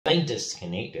Being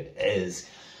disconnected is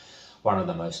one of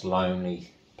the most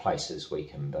lonely places we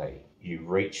can be. You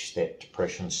reach that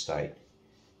depression state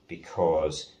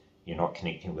because you're not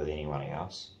connecting with anyone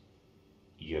else.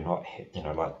 You're not, you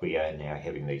know, like we are now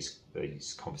having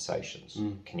these conversations,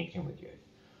 connecting with you.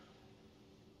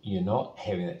 You're not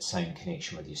having that same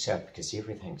connection with yourself because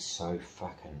everything's so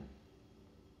fucking,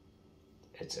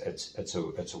 it's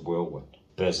a whirlwind.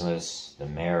 Business, the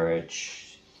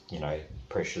marriage, you know,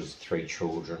 pressures, 3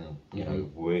 children, you know,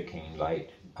 working late,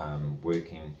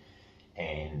 working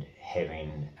and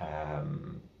having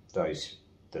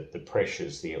the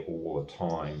pressures there all the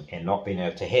time, and not being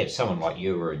able to have someone like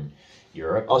you were in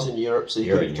Europe. I was in Europe, so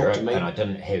you couldn't talk to me. And I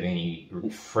didn't have any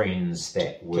friends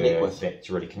that were that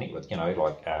to really connect with, you know,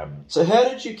 like. So how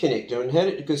did you connect? And how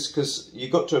did, because you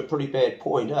got to a pretty bad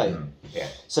point, eh? Yeah.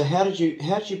 So how did you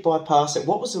bypass it?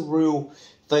 What was the real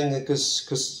thing?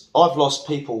 Because I've lost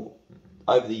people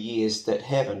over the years that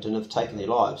haven't and have taken their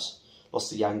lives.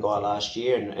 Lost a young guy last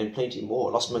year and plenty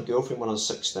more. Lost my girlfriend when I was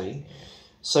 16.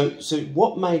 So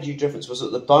what made you difference? Was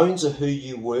it the bones of who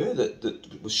you were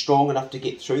that was strong enough to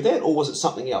get through that, or was it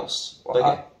something else?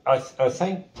 Well, I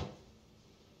think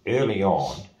early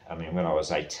on, I mean, when I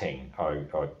was 18,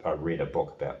 I read a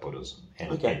book about Buddhism,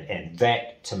 and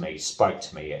that to me spoke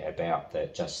to me about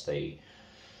the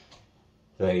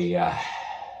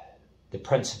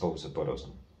principles of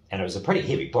Buddhism. And it was a pretty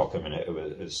heavy book. I mean, it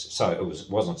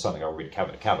wasn't something I read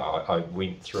cover to cover. I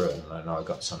went through it and I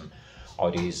got some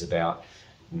ideas about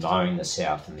knowing the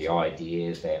self, and the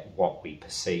idea that what we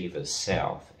perceive as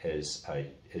self is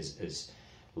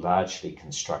largely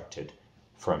constructed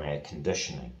from our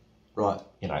conditioning. Right.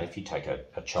 You know, if you take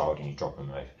a child and you drop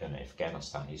him in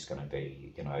Afghanistan, he's going to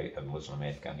be, you know, a Muslim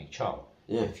Afghani child.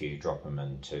 Yeah. If you drop him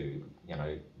into, you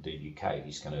know, the UK,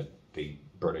 he's going to be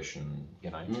British and,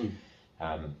 you know,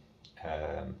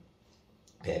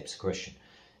 perhaps a Christian.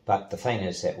 But the thing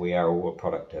is that we are all a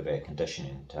product of our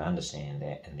conditioning. To understand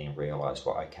that and then realise,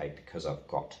 well, okay, because I've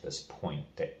got to this point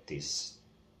that there's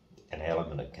an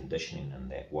element of conditioning in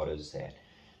that. What is that?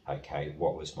 Okay,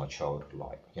 what was my childhood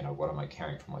like? You know, what am I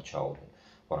carrying from my childhood?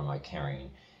 What am I carrying,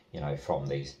 you know, from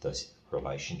this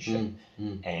relationship?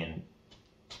 And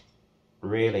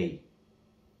really,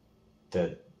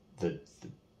 the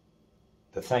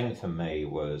thing for me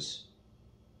was,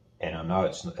 and I know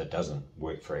it doesn't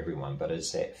work for everyone, but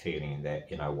it's that feeling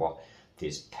that, you know what,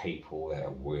 there's people that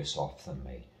are worse off than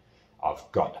me. I've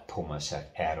got to pull myself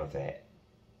out of that.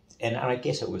 And I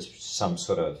guess it was some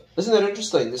sort of... Isn't that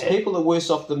interesting? There's people that are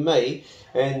worse off than me,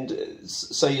 and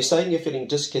so you're saying you're feeling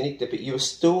disconnected, but you were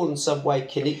still in some way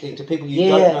connecting to people you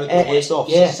don't know that are worse off.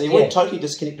 So you weren't totally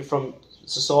disconnected from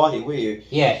society, were you?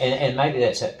 Yeah, and maybe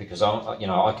that's it, because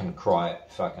I can cry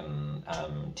at fucking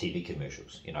TV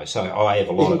commercials, you know. So I have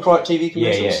a lot. You can cry at TV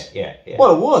commercials. Yeah.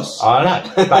 Well, it was. I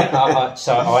know, but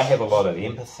so I have a lot of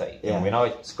empathy, and when I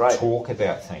talk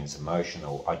about things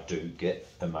emotional, I do get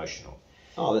emotional.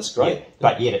 Oh, that's great. Yeah.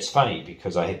 But yet it's funny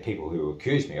because I have people who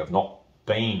accuse me of not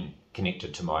being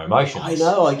connected to my emotions. I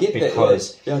know, I get that.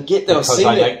 Because I get that. Because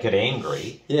I don't get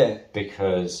angry. Yeah.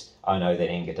 Because I know that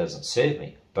anger doesn't serve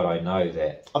me. But I know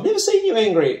that... I've never seen you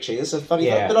angry, actually. That's a funny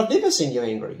thing. But I've never seen you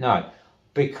angry. No,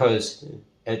 because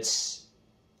it's...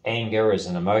 Anger is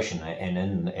an emotion. And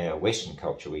in our Western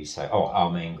culture, we say, oh,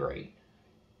 I'm angry.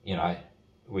 You know,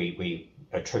 we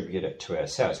attribute it to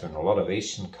ourselves. When a lot of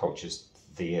Eastern cultures,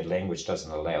 their language doesn't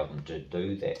allow them to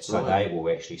do that. So they will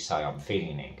actually say, I'm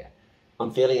feeling anger.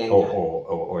 I'm feeling anger.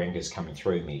 Or anger's coming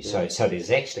through me. Yeah. So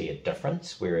there's actually a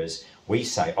difference, whereas we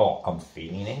say, oh, I'm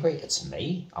feeling angry, it's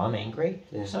me, I'm angry.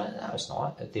 Yeah. So no, it's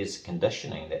not. There's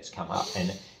conditioning that's come up.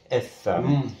 And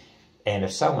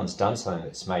if someone's done something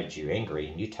that's made you angry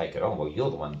and you take it on, well, you're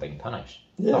the one being punished,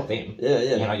 not them. Yeah.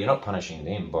 You know, you're not punishing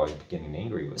them by getting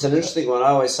angry with it. It's an interesting one. I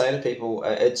always say to people,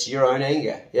 it's your own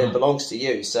anger. Yeah, it belongs to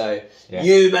you. So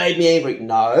you made me angry.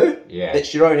 No,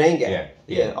 that's your own anger.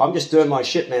 Yeah, I'm just doing my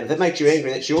shit, man. If it makes you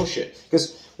angry, that's your shit.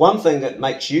 Because one thing that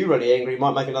makes you really angry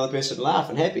might make another person laugh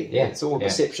and happy. Yeah, it's all a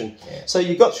perception. Yeah. So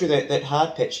you got through that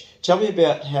hard patch. Tell me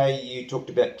about how you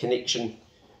talked about connection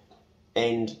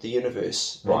and the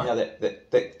universe, and how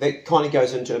that kind of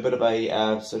goes into a bit of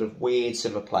a sort of weird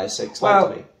sort of a place. So explain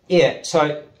to me. Yeah,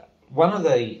 so one of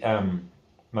the,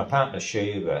 my partner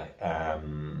Shiva,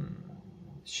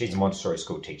 she's a Montessori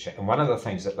school teacher, and one of the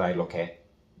things that they look at,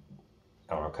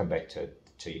 and I'll come back to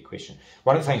your question,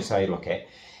 one of the things they look at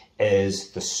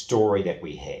is the story that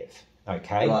we have,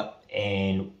 okay? Right.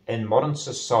 And in modern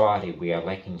society, we are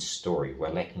lacking story. We're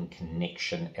lacking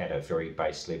connection at a very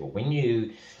base level. When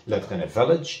you lived in a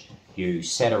village You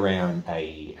sat around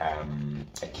a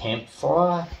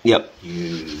campfire. Yep.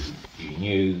 You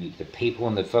knew the people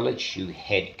in the village. You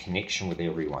had connection with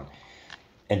everyone.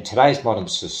 In today's modern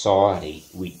society,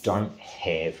 we don't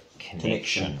have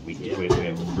connection. We're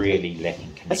really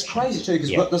lacking connection. That's crazy too, because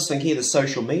we've got this thing here, the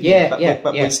social media,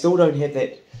 but we still don't have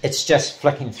that. It's just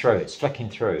flicking through. It's flicking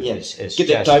through. Yeah. It's get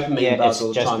just, that dopamine buzz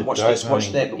all the time. Watch this,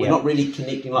 watch that, but we're not really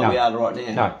connecting like we are right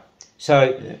now. No.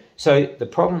 So the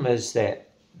problem is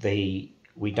that we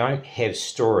don't have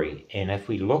story, and if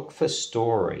we look for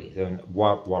story, then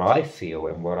what I feel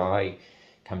and what I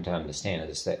come to understand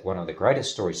is that one of the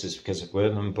greatest stories is because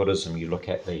within Buddhism you look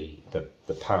at the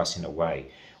passing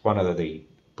away. One of the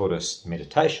Buddhist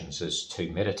meditations is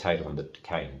to meditate on the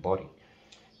decaying body.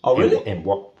 Oh, really? And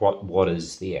what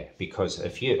is there? Because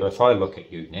if I look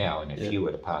at you now, and if you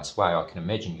were to pass away, I can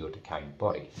imagine your decaying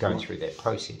body going through that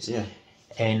process. Yeah.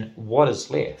 And what is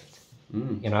left?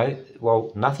 You know,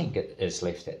 well, nothing is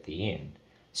left at the end.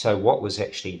 So what was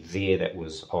actually there that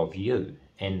was of you?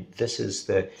 And this is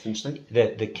the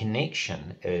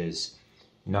connection is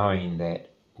knowing that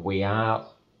we are.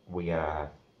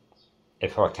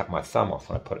 If I cut my thumb off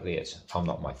and I put it there, I'm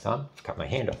not my thumb. If I cut my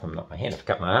hand off, I'm not my hand. If I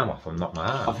cut my arm off, I'm not my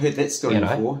arm. I've heard that story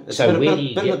before. It's so a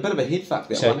bit of a head fuck,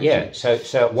 that one. Yeah. So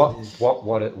what is our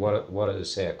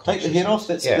consciousness? Take the head off.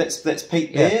 That's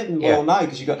Pete there. Well, no,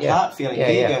 because you've got heart feeling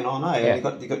there going on. You've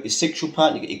got your sexual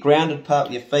part. You've got your grounded part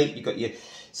with your feet. You've got your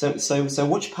so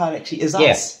which part actually is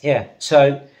us? Yeah.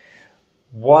 So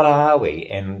what are we?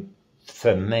 And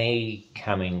for me,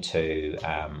 coming to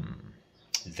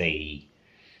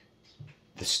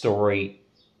the story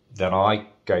that I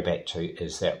go back to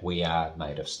is that we are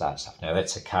made of star stuff. Now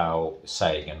that's a Carl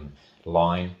Sagan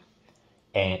line,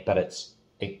 but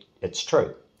it's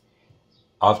true.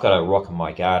 I've got a rock in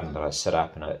my garden that I set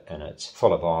up and it's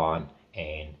full of iron,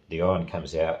 and the iron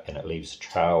comes out and it leaves a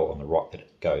trail on the rock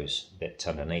that's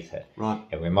underneath it. Right.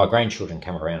 And when my grandchildren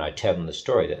come around, I tell them the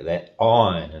story that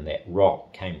iron and that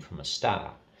rock came from a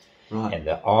star. Right. And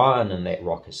the iron in that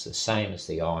rock is the same as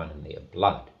the iron in their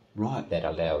blood. Right. That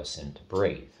allows them to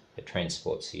breathe. It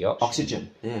transports the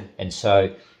oxygen. Yeah. And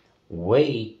so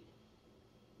we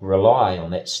rely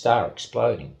on that star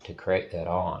exploding to create that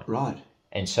iron. Right.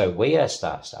 And so we are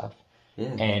star stuff.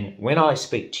 Yeah. And when I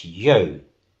speak to you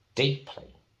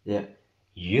deeply,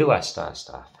 you are star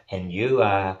stuff, and you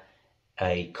are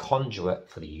a conduit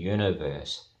for the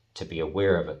universe to be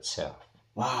aware of itself.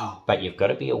 Wow. But you've got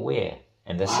to be aware.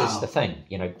 And this is the thing,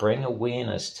 bring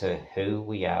awareness to who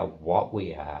we are, what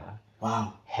we are,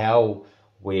 how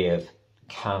we've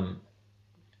come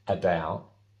about.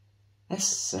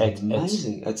 That's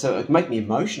amazing. It makes me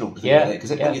emotional to think about that,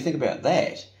 because when you think about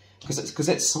that, because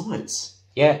that's science.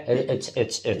 Yeah,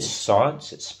 it's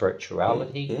science, it's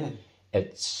spirituality,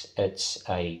 it's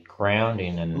a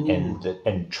grounding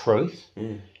in truth.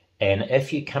 And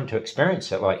if you come to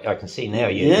experience it, like I can see now,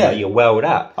 you're welled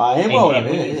up. I am welled up. And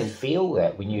when you feel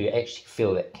that, when you actually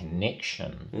feel that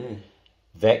connection,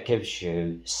 that gives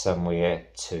you somewhere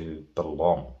to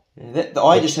belong.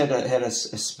 I just had a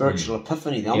spiritual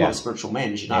epiphany. I'm not a spiritual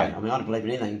man, as you know. I mean, I don't believe in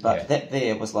anything, but that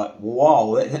there was like,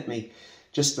 wow, that hit me.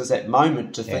 Just as that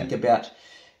moment to think about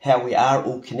how we are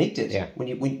all connected. Yeah. When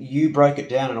you broke it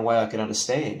down in a way I could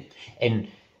understand. And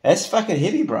that's fucking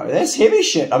heavy, bro. That's heavy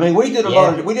shit. I mean, we did a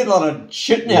lot of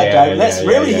shit now, Dave. That's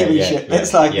really heavy shit.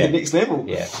 That's like the next level.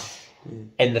 Yeah.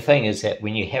 And the thing is that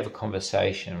when you have a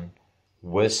conversation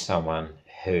with someone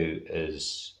who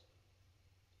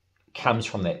comes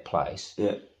from that place,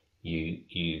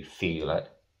 you feel it,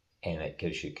 and it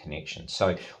gives you connection.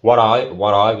 So what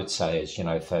I would say is,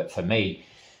 for me,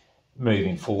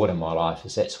 moving forward in my life,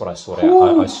 is that's what I sort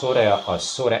out. I sort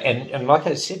out, and like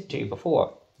I said to you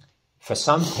before, for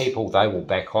some people, they will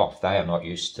back off. They are not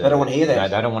used to. They don't want to hear that.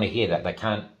 They don't want to hear that. They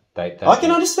can't. I can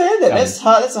understand that. That's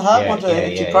hard. That's a hard one to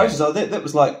actually process. That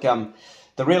was like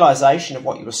the realization of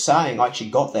what you were saying. I actually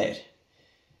got that.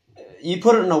 You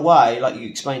put it in a way like you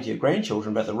explained to your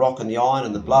grandchildren about the rock and the iron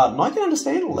and the blood, and I can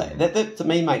understand all that. That to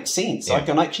me makes sense. I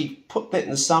can actually put that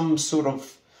in some sort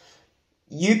of.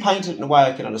 You paint it in a way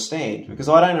I can understand, because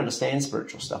I don't understand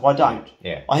spiritual stuff. I don't.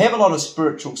 Yeah. I have a lot of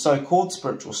so-called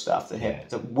spiritual stuff that have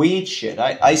the weird shit,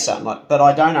 but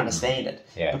I don't understand it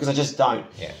because I just don't.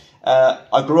 Yeah.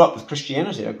 I grew up with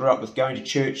Christianity. I grew up with going to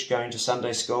church, going to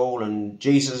Sunday school, and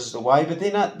Jesus is the way. But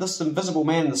then this invisible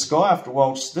man in the sky, after a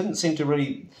while, just didn't seem to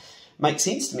really make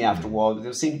sense to me after a while.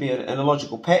 There seemed to be an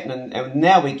illogical pattern, and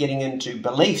now we're getting into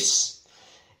beliefs.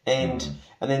 And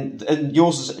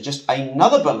yours is just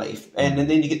another belief, and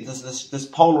then you get this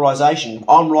polarization.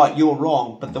 I'm right, you're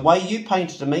wrong. But the way you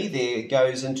painted to me there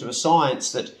goes into a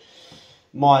science that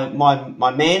my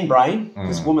man brain,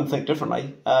 because women think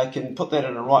differently, can put that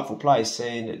in a rightful place,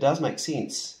 and it does make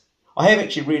sense. I have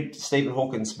actually read Stephen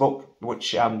Hawking's book,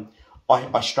 which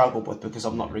I struggled with because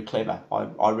I'm not very clever.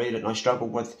 I read it and I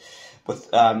struggled with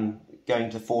going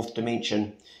to fourth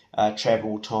dimension,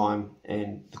 travel, time,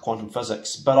 and the quantum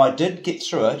physics. But I did get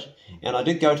through it, and I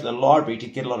did go to the library to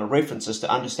get a lot of references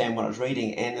to understand what I was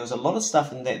reading, and there was a lot of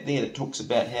stuff in that talks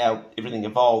about how everything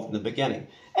evolved in the beginning.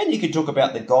 And you could talk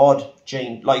about the God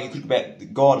gene, like you could talk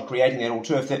about God creating that all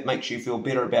too, if that makes you feel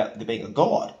better about there being a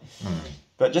God.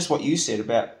 But just what you said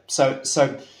about, so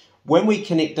when we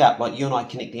connect up, like you and I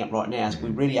connecting up right now, we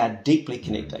really are deeply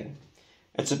connecting.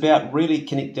 It's about really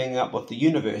connecting up with the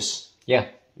universe. And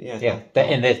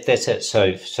that's it.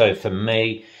 So for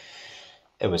me,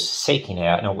 it was seeking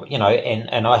out,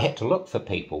 and I had to look for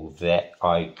people that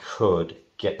I could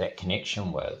get that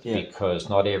connection with, because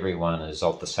not everyone is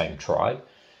of the same tribe,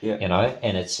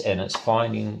 and it's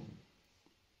finding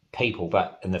people.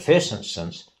 But in the first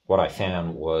instance, what I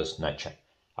found was nature.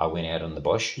 I went out in the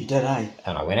bush. You did, eh?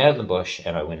 And I went out in the bush,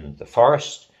 and I went in the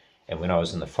forest. And when I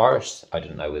was in the forest, I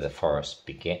didn't know where the forest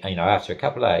began. After a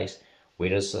couple of days, where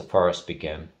does the forest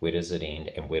begin? Where does it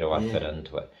end? And where do I fit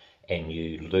into it? And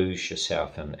you lose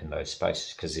yourself in those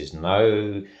spaces, because there's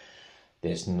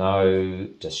no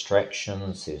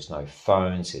distractions, there's no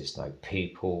phones, there's no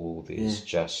people, there's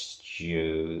just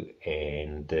you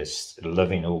and this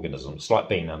living organism. It's like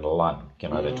being in a lung. They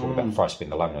talk about the forest being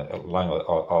the lung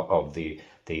of the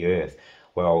earth.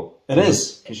 Well, it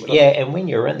is. And when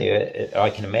you're in there, I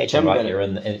can imagine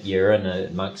you're in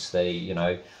amongst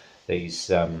the these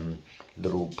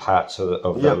little parts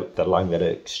of the lung that are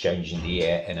exchanging the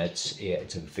air, and it's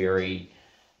a very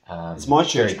it's my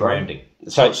church, very grounding.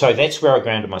 So that's where I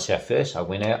grounded myself first. I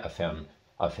went out.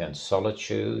 I found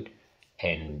solitude,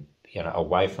 and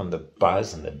away from the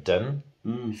buzz and the din.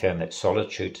 Found that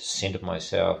solitude to centre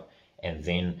myself, and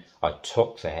then I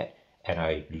took that and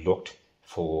I looked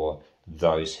for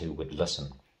those who would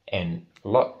listen. And a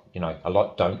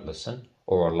lot don't listen,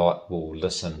 or a lot will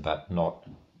listen but not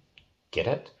get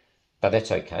it. But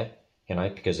that's okay,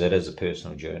 because it is a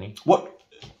personal journey. What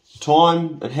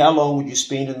time and how long would you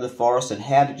spend in the forest, and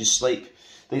how did you sleep?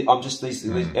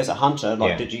 As a hunter,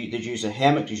 did you use a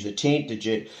hammock, did you use a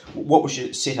tent, what was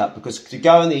your setup? Because to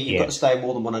go in there, you've got to stay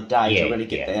more than one a day to really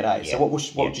get that, So what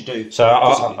would you do? So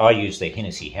I used the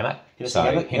Hennessy hammock.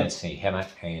 Hennessy hammock,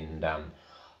 and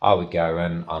I would go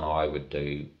in and I would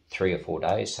do 3 or 4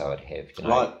 days, so I'd have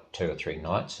 2 or 3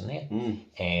 nights in there,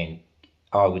 and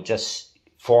I would just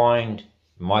find,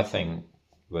 my thing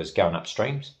was going up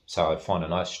streams, so I'd find a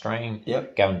nice stream,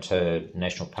 go into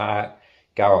national park,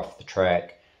 go off the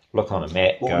track, look on a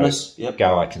map,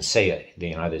 go, I can see it.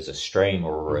 There's a stream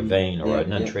or a ravine or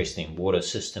an interesting water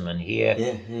system in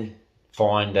here.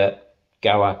 Find it,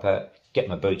 go up it, get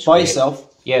my boots wet. By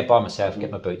yourself? Yeah, by myself,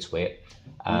 get my boots wet.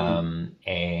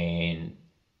 And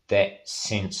that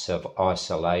sense of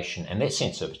isolation and that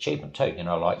sense of achievement too,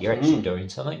 you're actually doing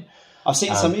something. I've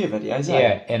seen some of your videos.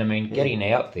 And getting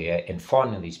out there and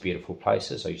finding these beautiful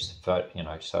places. I used to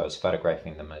so I was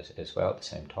photographing them as well at the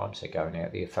same time. So going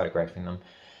out there, photographing them,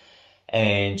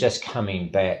 and just coming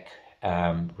back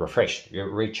refreshed,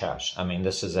 recharged.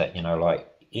 This is it.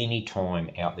 Any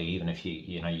time out there, even if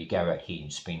you go out here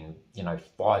and spend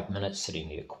 5 minutes sitting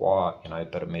there quiet, a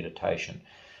bit of meditation,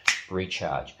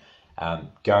 recharge.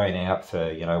 Going out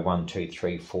for 1, 2,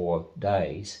 3, 4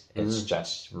 days, it's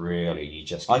just really, you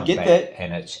just come I get back, that,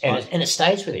 and it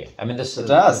stays with you. This it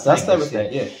does stay with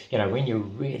you. When you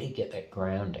really get that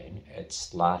grounding,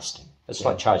 it's lasting. It's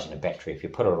like charging a battery. If you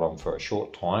put it on for a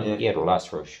short time, it'll last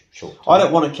for a short time. I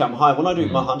don't want to come home when I do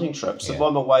my hunting trips. If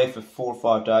I'm away for 4 or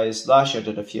 5 days, last year I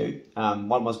did a few.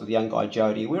 One was with the young guy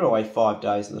Jody. We were away 5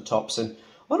 days in the tops, and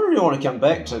I don't really want to come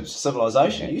back to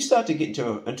civilization. You start to get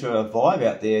into a vibe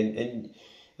out there, and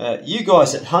you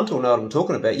guys that hunt will know what I'm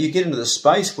talking about. You get into the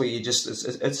space where you just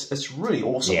it's really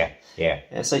awesome.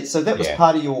 So that was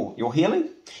part of your healing.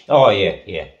 Oh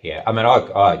yeah.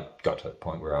 I got to the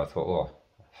point where I thought,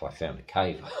 if I found a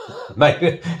cave,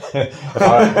 maybe.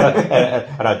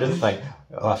 And I didn't think,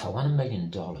 if I won $1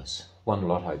 million, won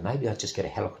lotto, maybe I'd just get a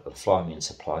helicopter to fly me in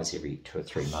supplies every 2 or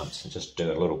 3 months and just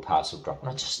do a little parcel drop, and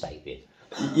I'd just stay there.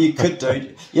 You could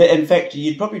do, in fact,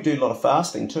 you'd probably do a lot of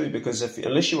fasting too, because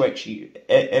unless you're actually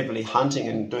actively hunting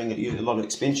and doing a lot of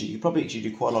expenditure, you probably actually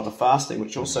do quite a lot of fasting,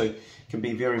 which also can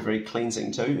be very, very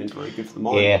cleansing too, and very good for the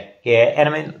mind. Yeah,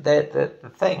 and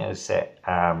the thing is that,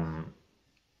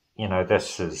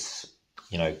 this is,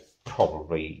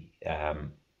 probably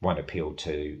won't appeal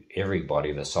to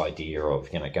everybody, this idea of,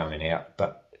 going out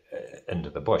into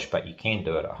the bush, but you can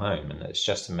do it at home, and it's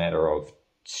just a matter of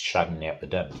shutting out the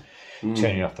dim,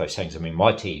 turning off those things. I mean,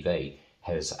 my TV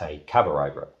has a cover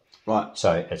over it. Right.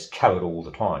 So it's covered all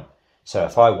the time. So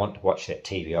if I want to watch that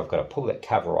TV, I've got to pull that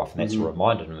cover off, and that's a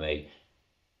reminder to me,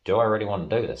 do I really want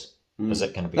to do this? Is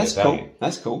it going to be of value? Cool.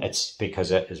 That's cool. It's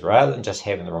because it is, rather than just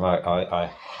having the remote, I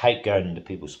hate going into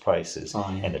people's places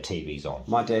and the TV's on.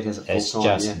 My dad has it full It's time.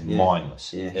 just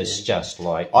mindless. Yeah, it's just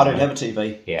like... I don't have a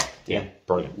TV. Yeah,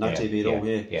 brilliant. No TV at all,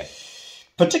 Yeah.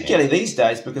 Particularly these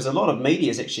days, because a lot of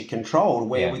media is actually controlled,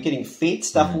 where we're getting fed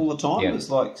stuff all the time. Yeah. It's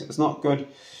like, it's not good.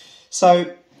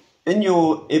 So, in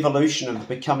your evolution of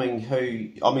becoming who...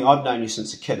 I mean, I've known you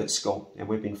since a kid at school, and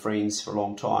we've been friends for a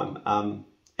long time.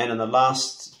 And in the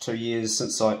last 2 years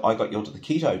since I got you onto the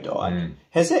keto diet,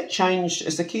 has that changed?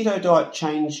 Has the keto diet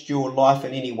changed your life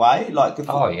in any way? Like, as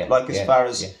far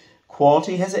as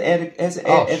quality, has it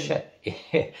added?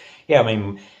 Shit. Yeah. I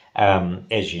mean,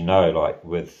 as you know, like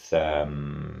with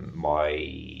my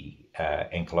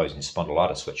ankylosing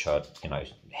spondylitis, which I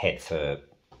had for,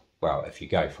 well, if you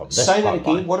go from this say that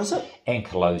again. What is it?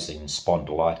 Ankylosing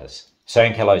spondylitis. So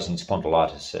ankylosing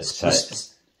spondylitis is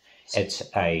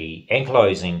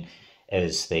ankylosing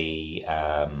is the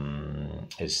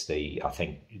I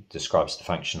think describes the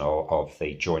function of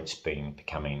the joints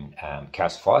becoming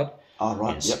calcified. Oh,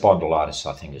 right. And spondylitis,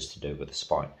 I think, is to do with the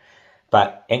spine.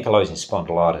 But ankylosing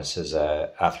spondylitis is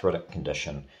a arthritic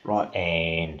condition. Right.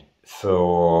 And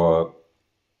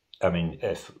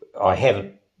if I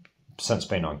haven't since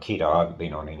been on keto, I haven't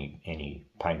been on any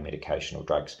pain medication or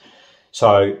drugs.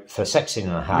 So for 16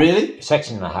 and a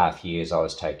half years, I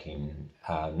was taking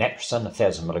naproxen,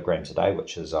 1,000 milligrams a day,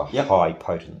 which is a high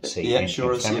potency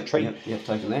anti-inflammatory. Yep,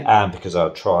 taking that. Because I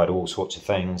tried all sorts of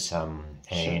things,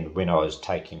 and when I was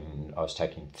taking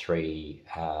 3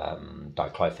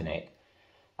 diclofenac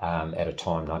at a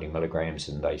time, 90 milligrams,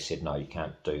 and they said no, you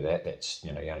can't do that. That's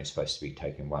you're only supposed to be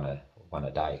taking one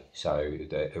a day. So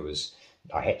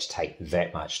I had to take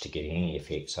that much to get any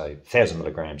effect. So 1,000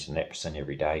 milligrams of naproxen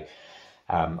every day.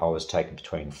 I was taking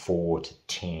between 4 to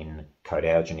 10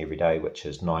 codealgin every day, which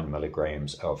is 9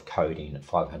 milligrams of codeine and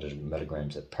 500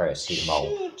 milligrams of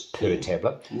paracetamol per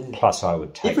tablet. Plus, I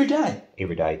would take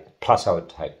every day. Plus, I would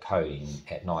take codeine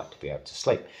at night to be able to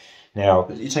sleep. Now,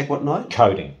 you take what night?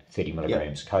 Codeine, 30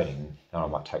 milligrams codeine, and I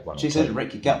might take one. Geez, that'd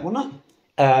wreck your gut, wouldn't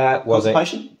it?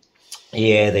 Constipation?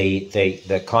 Yeah,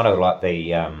 the kind of like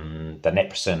the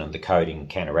naproxen and the codeine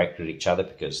counteracted each other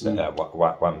because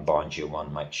one binds you,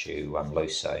 one makes you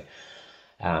loose. So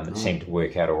it seemed to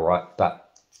work out all right. But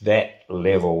that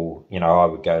level, I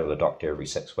would go to the doctor every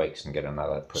 6 weeks and get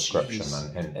another prescription,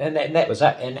 and that was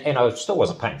it. And I still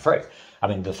wasn't pain free. I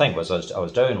mean, the thing was, I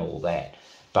was doing all that,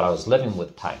 but I was living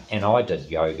with pain. And I did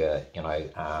yoga, a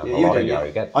lot of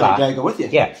yoga. I did yoga with you.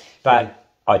 Yeah, but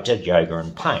I did yoga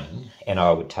in pain, and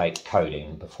I would take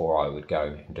codeine before I would go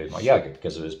and do my yoga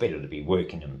because it was better to be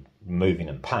working and moving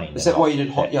in pain. Is that why you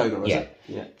did hot yoga, is it?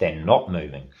 Yeah, than not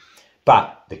moving.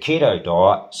 But the keto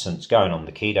diet, since going on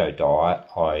the keto diet,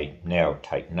 I now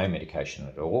take no medication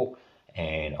at all,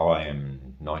 and I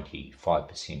am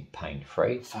 95%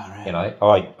 pain-free.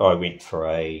 I went for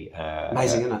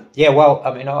amazing, isn't it? Yeah, well,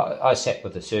 I mean, I sat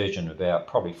with a surgeon about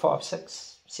probably 5,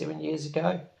 6, 7 years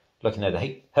ago, looking at a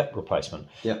hip replacement.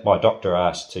 Yep. My doctor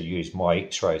asked to use my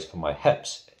x-rays for my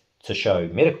hips to show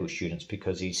medical students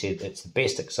because he said it's the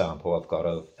best example I've got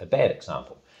of a bad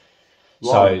example.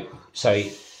 Wow.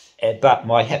 But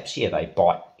my hips, they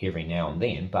bite every now and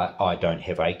then, but I don't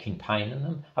have aching pain in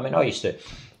them. I mean, I used to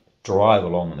drive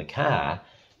along in the car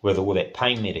with all that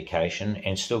pain medication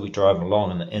and still be driving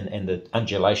along and the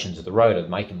undulations of the road are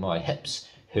making my hips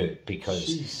hurt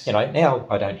because, now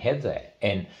I don't have that.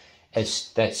 And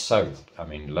that's so,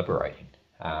 liberating.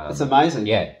 It's amazing.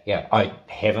 Yeah. I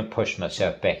haven't pushed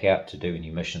myself back out to do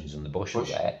any missions in the bush or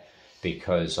that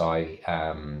because I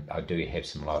do have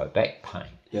some lower back pain.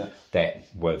 Yeah. That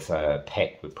with a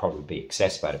pack would probably be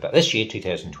exacerbated. But this year,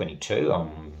 2022,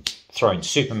 I'm throwing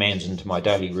Supermans into my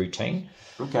daily routine.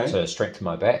 Okay. To strengthen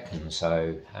my back, and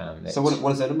so. So what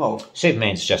does that involve?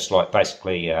 Superman's just like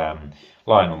basically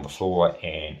lying on the floor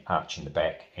and arching the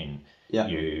back, and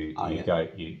you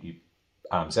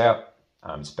arms out,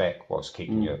 arms back, whilst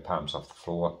keeping your palms off the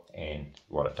floor. And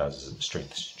what it does is it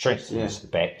strengthens the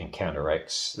back and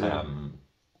counteracts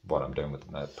what I'm doing with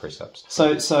the press ups.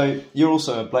 So you're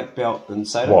also a black belt in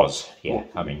Sedo? Was, yeah.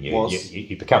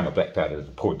 You become a black belt at a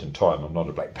point in time. I'm not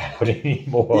a black belt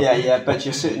anymore. Yeah, but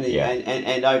you're certainly,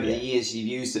 and over the years you've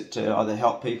used it to either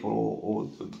help people or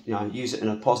use it in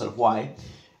a positive way.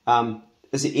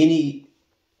 Is there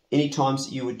any times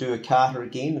that you would do a kata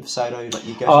again if Sedo, like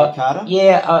you go for a kata?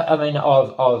 Yeah,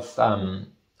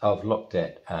 I've looked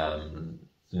at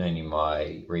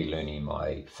relearning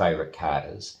my favourite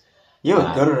katas. You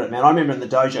were good at it, man. I remember in the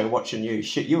dojo watching you.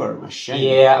 Shit, you were a machine.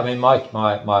 Yeah, I mean, my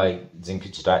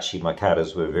Zenkuchidachi, my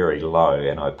katas were very low,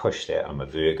 and I pushed that. I'm a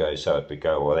Virgo, so it would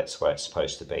go, well, that's the way it's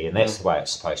supposed to be. And that's the way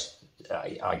it's supposed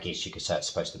to, I guess you could say it's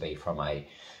supposed to be from a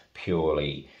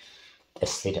purely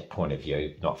aesthetic point of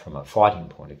view, not from a fighting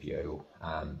point of view.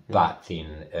 But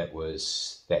then it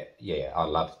was that, I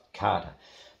loved kata.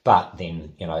 But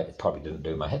then, it probably didn't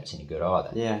do my hips any good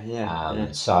either.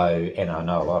 So, and I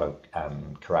know a lot of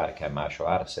karateka martial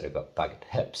artists that have got buggered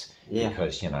hips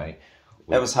because, it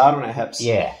was hard on our hips.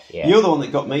 Yeah. You're the one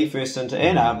that got me first into,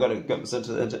 and I've got us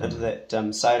into that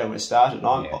Sedo when it started.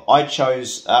 And I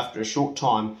chose, after a short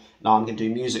time, I'm going to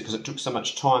do music because it took so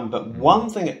much time. But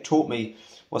one thing it taught me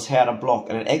was how to block,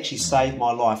 and it actually saved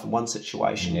my life in one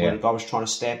situation where a guy was trying to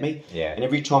stab me, and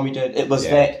every time he did, it was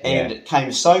that, and it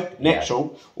came so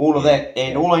natural, all of that,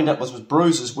 and all I ended up was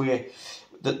bruises where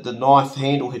the knife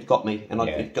handle had got me, and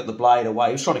I got the blade away.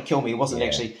 He was trying to kill me. He wasn't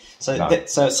actually. So it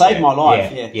saved my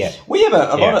life. We have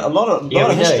a lot of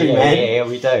history, man. Yeah,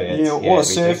 we do. All the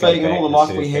surfing and all the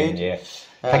life we had.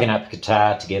 Picking up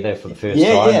guitar together for the first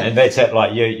time, and that's it.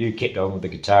 Like you kept on with the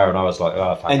guitar, and I was like,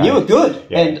 oh, fuck. And you were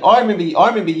good. And I remember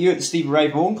you at the Stevie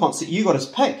Ray Vaughan concert. You got his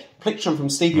plectrum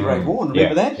from Stevie Ray Vaughan.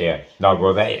 Remember that? Yeah. No,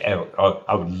 well,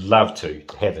 I would love to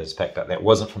have his picked up. That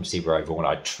wasn't from Stevie Ray Vaughan.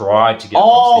 I tried to get.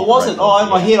 Oh, it wasn't. In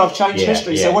my head, I've changed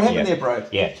history. So what happened there, bro?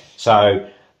 Yeah. So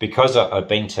because I'd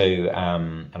been to,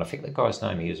 and I think the guy's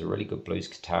name. He was a really good blues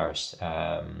guitarist.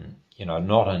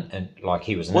 Not in like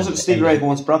he was. Was it Stevie Ray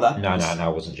Vaughan's brother? No,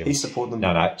 it wasn't Jimmy. He supported them.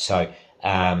 No. So,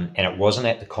 and it wasn't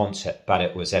at the concert, but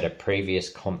it was at a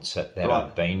previous concert that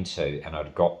I'd been to, and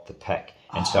I'd got the pick.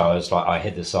 And so I was like, I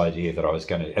had this idea that I was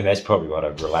going to, and that's probably what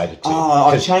I've related to. Oh,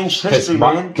 I've changed history,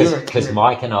 man. Because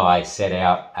Mike and I set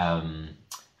out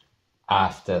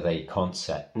after the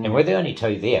concert, and we're the only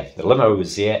two there. The limo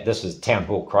was there. This was Town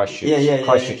Hall, Christchurch.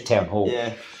 Christchurch Town Hall.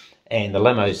 Yeah. And the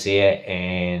limo's there,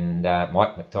 and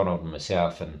Mike McDonald and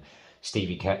myself, and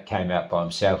Stevie came out by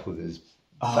himself with his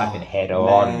fucking hat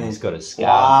on, and he's got his scarf,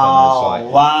 and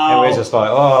it's like, and we're just like,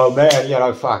 oh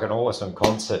man, fucking awesome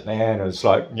concert, man. It was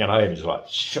like, it was like.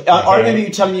 I remember you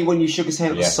telling me when you shook his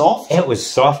hand, it was soft. It was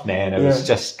soft, man. It was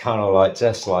just kind of like, it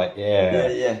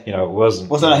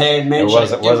wasn't a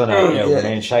handshake. It wasn't a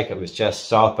handshake. It was just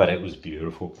soft, but it was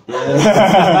beautiful.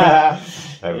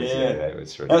 That was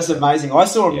really. That was amazing. I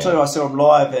saw him too. I saw him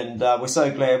live, and we're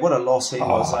so glad. What a loss he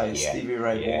was, Stevie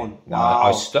Ray Vaughan.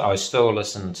 Wow. I still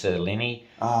listen to Lenny.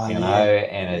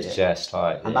 And it's just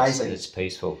like amazing. It's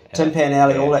peaceful. Tin Pan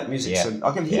Alley, all that music. So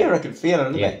I can hear, I can feel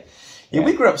it.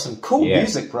 We grew up with some cool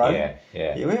music, bro. We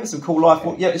have some cool life.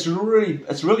 Well, it's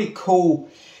really cool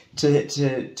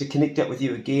to connect up with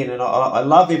you again, and I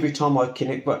love every time I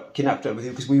connect up with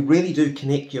you because we really do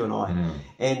connect, you and I,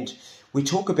 and we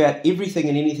talk about everything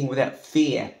and anything without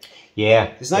fear.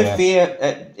 There's no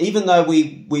fear, even though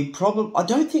we probably, I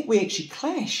don't think we actually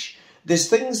clash. There's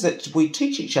things that we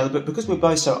teach each other, but because we're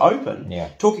both so open,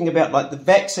 talking about like the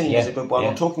vaccine is a good one,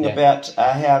 or talking about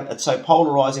how it's so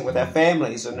polarising with our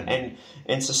families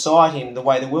and society and the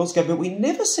way the world's going, but we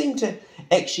never seem to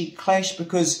actually clash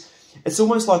because it's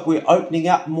almost like we're opening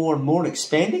up more and more and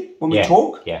expanding when we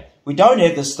talk. We don't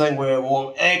have this thing where,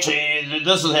 well, actually,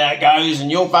 this is how it goes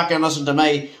and you'll fucking listen to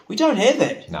me. We don't have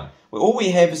that. No. All we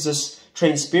have is this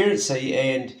transparency,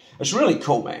 and it's really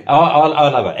cool, man. I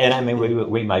love it. And I mean,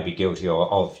 we may be guilty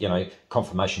of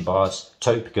confirmation bias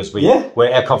too, because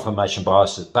we're our confirmation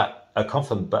bias, but a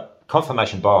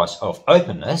confirmation bias of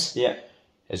openness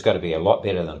has got to be a lot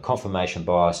better than a confirmation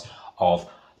bias of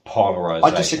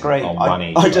polarisation. I disagree.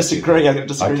 I disagree. I'm going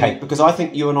to disagree because I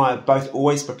think you and I are both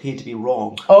always prepared to be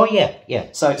wrong. Oh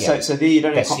yeah. So there you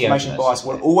don't have confirmation bias.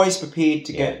 We're always prepared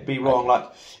to be wrong.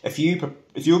 Like if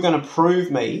you're going to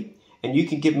prove me and you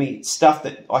can give me stuff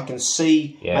that I can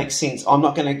see makes sense, I'm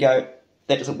not going to go,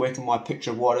 that doesn't work in my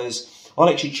picture of what is. I'll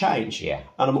actually change. And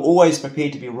I'm always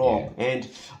prepared to be wrong. And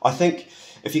I think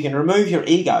if you can remove your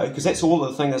ego, because that's all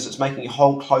the thing is, it's making you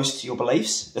hold close to your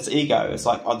beliefs. It's ego. It's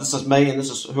like, oh, this is me and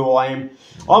this is who I am.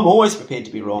 I'm always prepared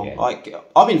to be wrong. Like,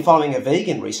 I've been following a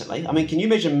vegan recently. I mean, can you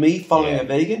imagine me following a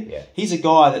vegan? He's a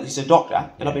guy he's a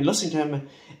doctor, and I've been listening to him,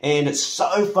 and it's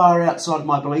so far outside of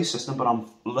my belief system, but I'm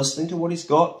listening to what he's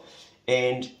got,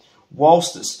 and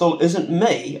whilst it still isn't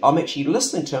me, I'm actually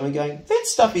listening to him and going, that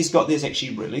stuff he's got there is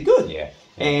actually really good.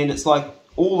 And it's like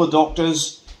all the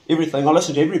doctors, everything. I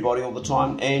listen to everybody all the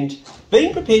time, and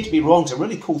being prepared to be wrong is a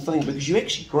really cool thing because you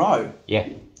actually grow.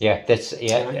 That's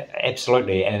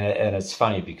absolutely. And it's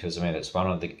funny because I mean it's one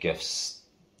of the gifts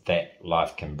that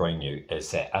life can bring you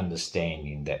is that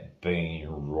understanding that being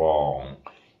wrong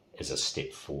is a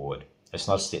step forward. It's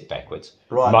not a step backwards.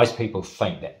 Right. Most people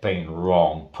think that being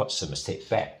wrong puts them a step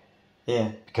back.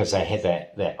 Yeah. Because they have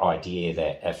that idea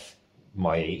that if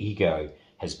my ego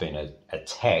has been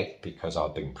attacked because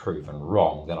I've been proven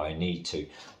wrong, then I need to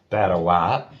battle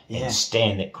up and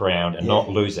stand that ground and not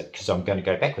lose it because I'm going to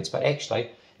go backwards. But actually,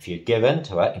 if you give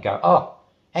into it and go, oh,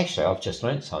 actually, I've just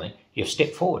learned something, you've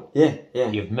stepped forward. Yeah,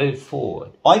 yeah. You've moved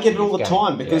forward. I get it all the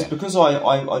time because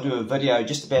I do a video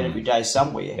just about every day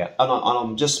somewhere, and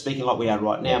I'm just speaking like we are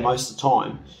right now most of the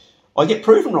time. I get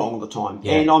proven wrong all the time,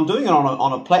 and I'm doing it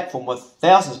on a platform with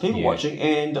thousands of people watching,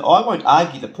 and I won't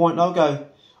argue the point. I'll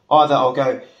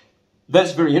go,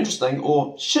 that's very interesting,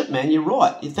 or shit, man, you're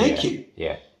right. Thank you.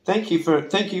 Yeah. Thank you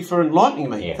for enlightening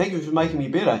me. Yeah. Thank you for making me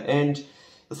better. And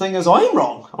the thing is, I am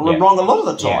wrong. I'm wrong a lot of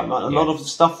the time. A lot of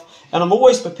stuff, and I'm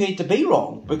always prepared to be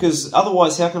wrong because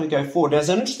otherwise, how can I go forward? There's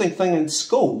an interesting thing in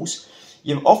schools.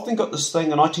 You've often got this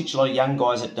thing, and I teach a lot of young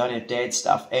guys that don't have dad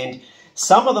stuff, and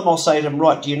some of them I'll say to them,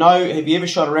 right, do you know, have you ever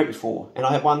shot a rabbit before? And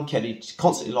I have one kid, he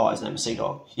constantly lies, his name is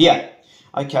Sedo. Yeah.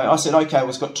 Okay, I said, okay, well,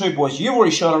 it's got two boys. You've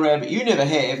already shot a rabbit, you never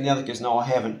have. And the other goes, no, I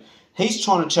haven't. He's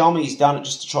trying to tell me he's done it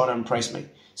just to try to impress me.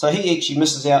 So he actually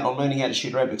misses out on learning how to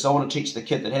shoot a rabbit because I want to teach the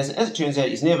kid that hasn't. As it turns out,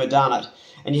 he's never done it.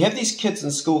 And you have these kids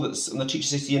in school and the teacher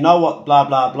says, you know what, blah,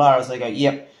 blah, blah, as they go,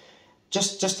 yep.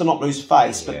 Just to not lose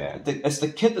face, but it's the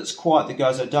kid that's quiet that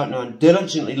goes, I don't know, and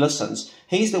diligently listens.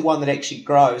 He's the one that actually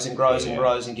grows and grows and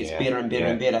grows and gets better and better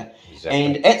and better. Exactly.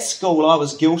 And at school, I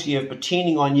was guilty of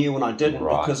pretending I knew when I didn't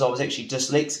because I was actually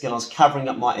dyslexic and I was covering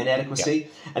up my inadequacy.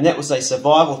 And that was a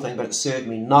survival thing, but it served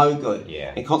me no good.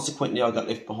 And consequently, I got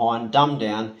left behind, dumbed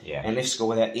down, and left school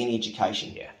without any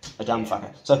education. A dumb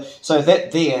fucker. So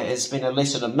that there has been a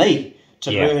lesson of me. To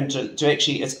learn to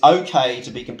actually, it's okay to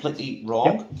be completely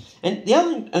wrong. And the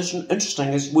other thing interesting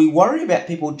is we worry about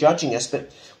people judging us,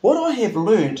 but what I have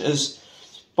learned is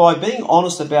by being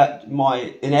honest about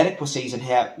my inadequacies and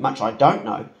how much I don't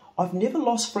know, I've never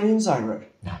lost friends over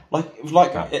it. No.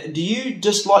 Like, do you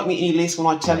dislike me any less when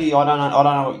I tell you I don't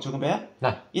know what you're talking about?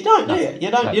 No. You don't, do you?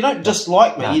 You don't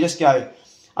dislike me. No. You just go,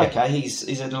 okay, he's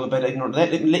a little bit ignorant of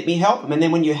that. Let me help him. And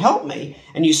then when you help me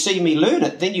and you see me learn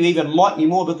it, then you even like me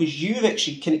more because you've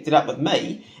actually connected up with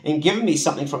me and given me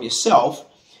something from yourself.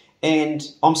 And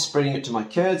I'm spreading it to my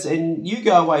kids. And you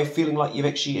go away feeling like you've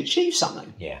actually achieved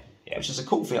something. Yeah. Which is a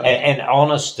cool feeling. And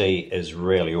honesty is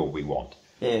really all we want.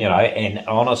 Yeah. You know, and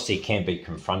honesty can be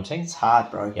confronting. It's hard,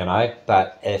 bro. You know,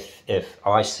 but if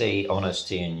I see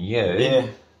honesty in you...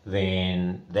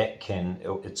 then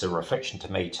it's a reflection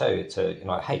to me too. It's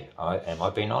hey, am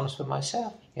I being honest with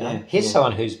myself? You know, here's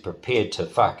someone who's prepared to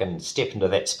fucking step into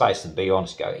that space and be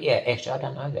honest. Go, yeah, actually, I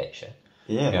don't know that shit.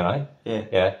 Yeah, you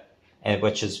know, and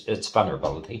which is it's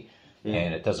vulnerability,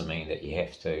 and it doesn't mean that you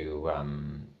have to,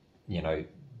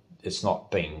 it's not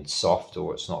being soft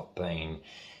or it's not being,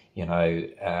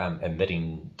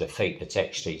 admitting defeat. It's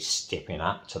actually stepping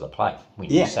up to the plate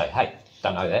when you say, hey,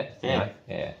 don't know that.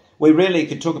 Yeah. We really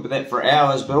could talk about that for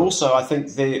hours, but also I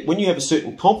think that when you have a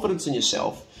certain confidence in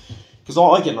yourself, because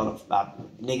I get a lot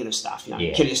of negative stuff,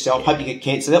 kill yourself, hope you get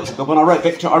cancer. That was a good one. I wrote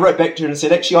back to her and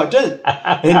said, actually, I did.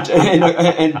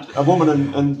 and a woman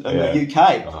in the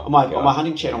UK on my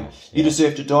hunting channel, you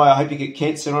deserve to die. I hope you get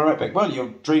cancer. And I wrote back, well, your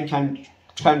dream came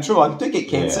true. I did get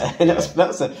cancer, and that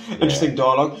was an interesting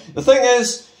dialogue. The thing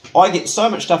is, I get so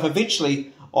much stuff.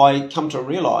 Eventually, I come to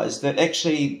realise that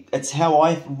actually it's how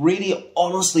I really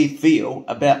honestly feel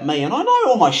about me. And I know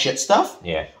all my shit stuff.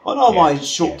 I know my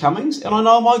shortcomings and I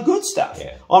know my good stuff.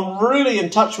 I'm really in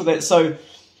touch with that. So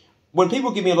when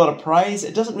people give me a lot of praise,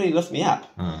 it doesn't really lift me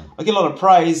up. I get a lot of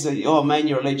praise, oh man,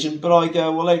 you're a legend. But I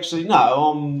go, well, actually,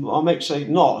 no, I'm actually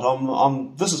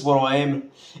not. This is what I am.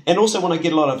 And also when I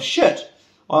get a lot of shit,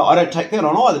 I don't take that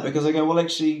on either because I go, well,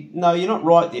 actually, no, you're not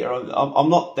right there. I'm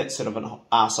not that sort of an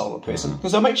arsehole person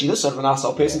because I'm actually this sort of an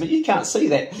arsehole person, but you can't see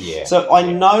that. So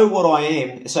I know what I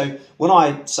am. So when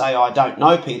I say I don't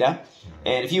know Peter,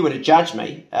 and if you were to judge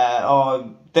me,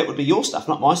 that would be your stuff,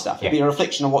 not my stuff. It'd be a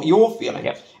reflection of what you're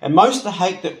feeling. And most of the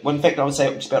hate in fact, I would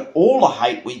say just about all the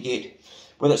hate we get,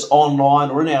 whether it's online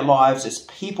or in our lives, it's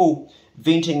people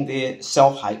venting their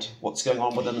self-hate, what's going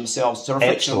on within themselves. It's a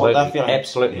reflection of what they're feeling.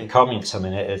 Absolutely. Comments, I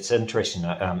mean, it's interesting.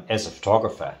 As a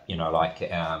photographer,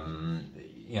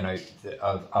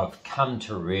 I've come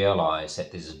to realise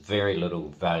that there's very little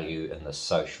value in the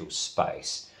social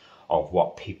space of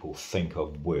what people think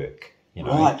of work.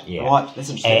 Right. That's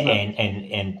interesting.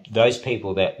 And those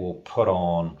people that will put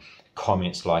on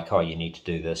comments like, oh, you need to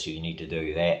do this or you need to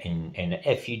do that. And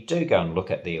if you do go and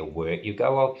look at their work, you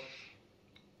go, well,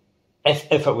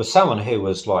 if it was someone who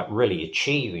was like really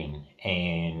achieving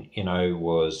and, you know,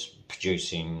 was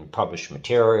producing published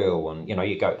material and, you know,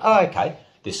 you go, oh, okay,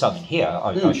 there's something here,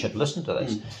 I should listen to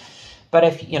this. But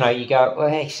if, you know, you go,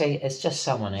 well, actually, it's just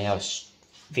someone else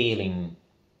feeling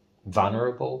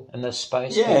vulnerable in this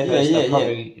space. They're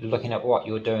probably looking at what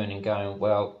you're doing and going,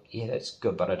 well, yeah, that's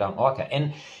good, but I don't like it.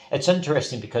 And it's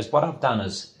interesting because what I've done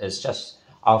is just,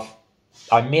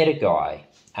 I met a guy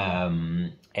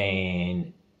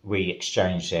and we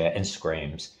exchanged our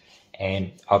Instagrams,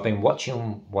 and I've been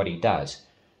watching what he does.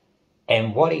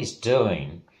 And what he's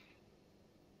doing,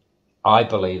 I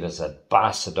believe, is a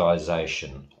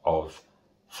bastardization of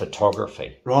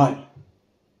photography. Right.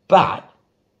 But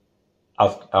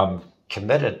I'm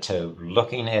committed to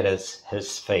looking at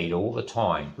his feed all the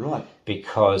time. Right.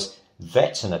 Because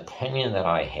that's an opinion that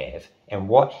I have. And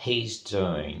what he's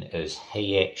doing is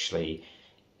he actually,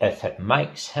 if it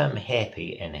makes him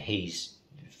happy and he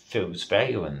feels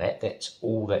value in that, that's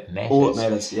all that matters. All that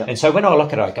matters, yeah. And so when I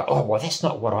look at it, I go, oh, well, that's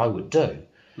not what I would do.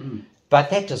 But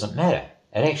that doesn't matter.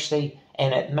 It actually,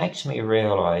 and it makes me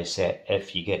realise that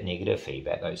if you get negative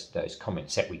feedback, those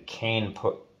comments that we can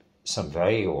put some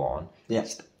value on,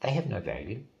 they have no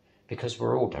value because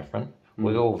we're all different.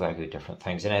 We all value different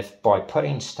things. And if by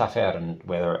putting stuff out, and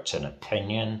whether it's an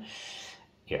opinion,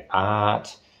 your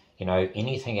art, you know,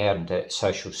 anything out into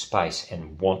social space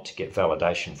and want to get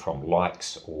validation from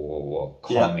likes or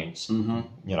comments, you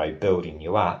know, building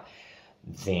you up,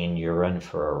 then you're in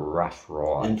for a rough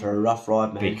ride. In for a rough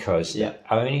ride, man. Because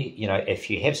only, you know, if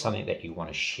you have something that you want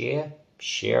to share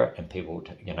it, and people,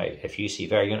 you know, if you see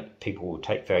value in it, people will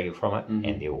take value from it,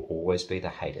 and there will always be the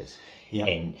haters.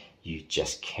 And you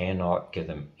just cannot give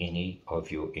them any of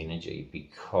your energy,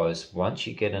 because once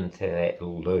you get into that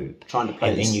loop, trying to please,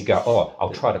 and then you go, oh,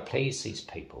 I'll try to please these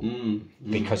people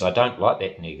because I don't like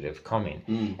that negative comment.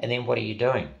 And then what are you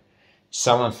doing?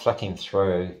 Someone flicking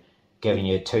through, giving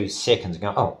you 2 seconds, and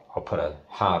go, oh, I'll put a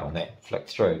heart on that, flick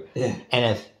through. And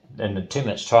if in 2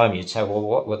 minutes' time you'd say, well,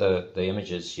 what were the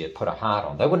images you put a heart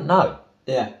on? They wouldn't know.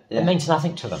 It means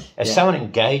nothing to them. If someone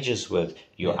engages with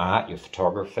your art, your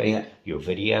photography, your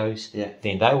videos,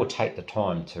 then they will take the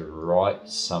time to write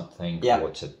something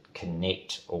or to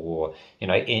connect, or, you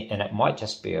know, and it might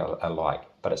just be a like,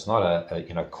 but it's not a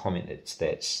you know, comment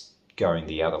that's going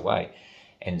the other way.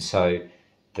 And so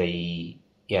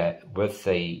with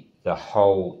the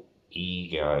whole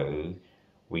ego,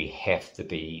 we have to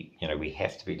be, you know,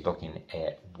 looking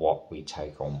at what we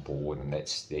take on board, and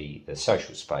that's the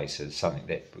social space is something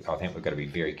that I think we've got to be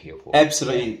very careful.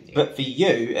 Absolutely. But for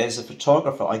you as a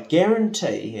photographer, I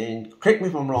guarantee, and correct me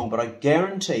if I'm wrong, but I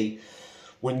guarantee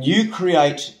when you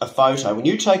create a photo, when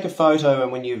you take a photo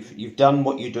and when you've done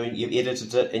what you're doing, you've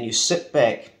edited it, and you sit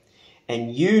back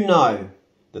and you know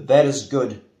that is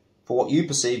good for what you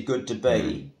perceive good to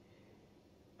be,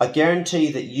 I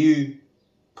guarantee that you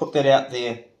put that out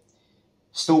there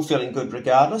still feeling good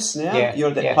regardless. Now you're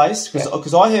at that place,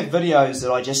 because I have videos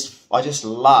that I just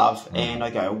love, and I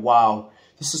go, wow,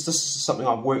 this is something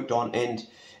I've worked on, and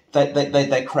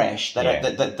they crash,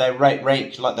 they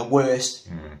rank like the worst,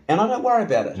 and I don't worry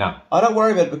about it. I don't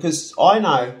worry about it, because I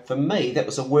know for me that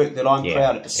was a work that I'm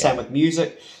proud of. It's the same with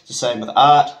music, it's the same with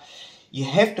art. You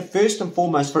have to, first and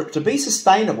foremost, for it to be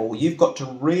sustainable, you've got to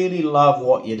really love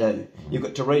what you do. You've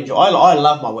got to really enjoy. I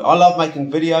love my work. I love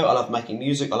making video. I love making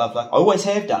music. I always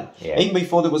have done. Even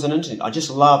before there was an internet, I just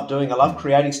love doing. I love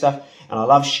creating stuff, and I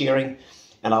love sharing,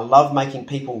 and I love making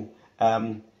people.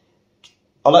 I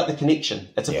like the connection.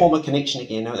 It's a form of connection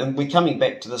again, and we're coming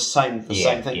back to the same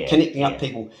thing, connecting up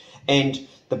people. And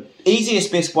the easiest,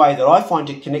 best way that I find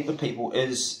to connect with people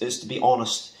is to be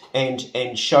honest.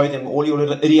 And show them all your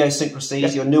little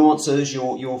idiosyncrasies, your nuances,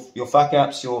 your fuck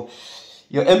ups, your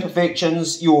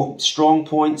imperfections, your strong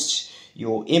points,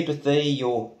 your empathy,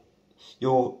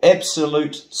 your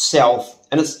absolute self.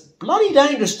 And it's bloody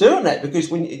dangerous doing that, because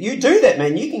when you do that,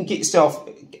 man, you can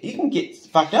get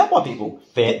fucked up by people.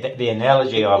 The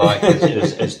analogy I like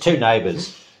is two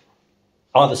neighbours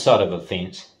either side of a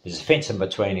fence. There's a fence in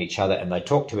between each other, and they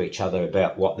talk to each other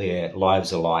about what their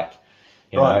lives are like,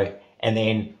 you know, and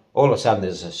then all of a sudden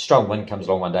there's a strong wind comes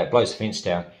along one day, it blows the fence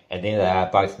down, and there they are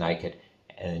both naked,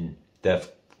 and they've,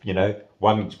 you know,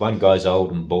 one guy's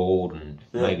old and bald, and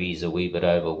maybe he's a wee bit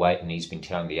overweight, and he's been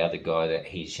telling the other guy that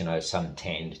he's, you know,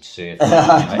 suntanned surfing,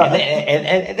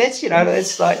 and that's, you know,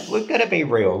 it's like, we've got to be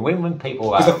real. When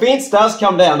people are, because the fence does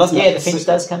come down, doesn't it? Yeah, the fence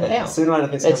does come down. Sooner or later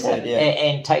the fence comes down.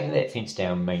 And taking that fence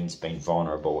down means being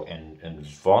vulnerable, and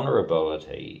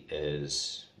vulnerability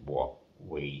is what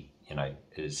we, you know,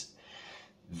 is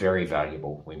very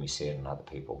valuable when we see it in other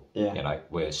people. Yeah. You know,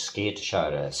 we're scared to show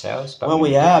it ourselves. But well,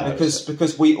 we are,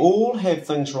 because we all have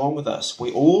things wrong with us.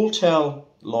 We all tell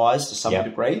lies to some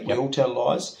degree. We all tell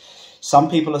lies. Some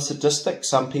people are sadistic.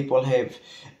 Some people have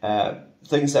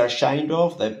things they're ashamed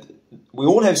of. We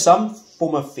all have some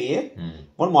form of fear.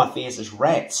 One of my fears is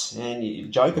rats, and you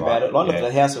joke about it. I lived in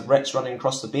a house with rats running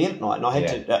across the bed at night, and I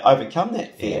had to overcome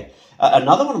that fear.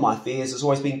 Another one of my fears has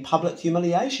always been public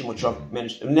humiliation, which I've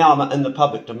managed. Now I'm in the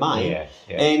public domain,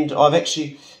 and I've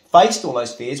actually faced all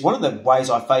those fears. One of the ways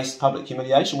I faced public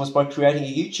humiliation was by creating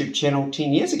a YouTube channel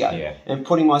 10 years ago and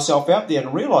putting myself out there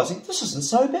and realising this isn't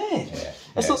so bad.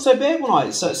 It's not so bad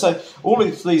when so all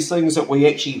of these things that we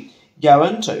actually go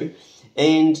into,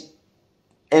 and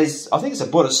as I think it's a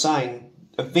Buddhist saying,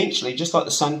 eventually, just like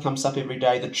the sun comes up every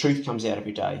day, the truth comes out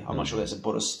every day. I'm not sure that's a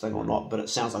Buddhist thing or not, but it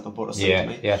sounds like a Buddhist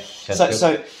thing to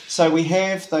me. So we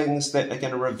have things that are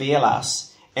going to reveal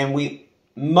us, and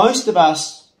most of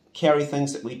us carry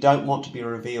things that we don't want to be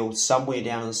revealed somewhere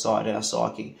down inside our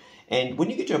psyche. And when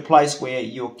you get to a place where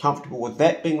you're comfortable with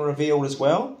that being revealed as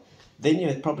well, then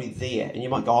you're probably there. And you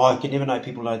might go, oh, I can never know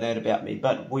people know that about me.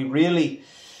 But we really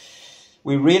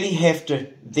have to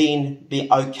then be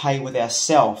okay with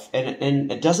ourselves,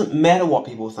 and it doesn't matter what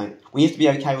people think. We have to be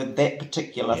okay with that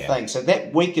particular thing. So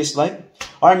that weakest link,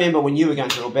 I remember when you were going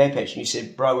through a bad patch and you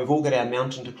said, bro, we've all got our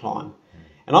mountain to climb.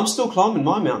 And I'm still climbing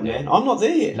my mountain, man. I'm not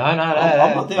there yet. No. I'm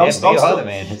not there. I'm still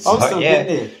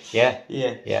getting there.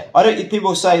 Yeah. I don't.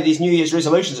 People say these New Year's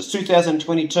resolutions. It's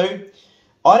 2022.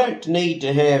 I don't need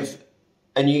to have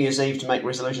a New Year's Eve to make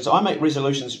resolutions. I make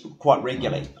resolutions quite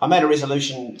regularly. I made a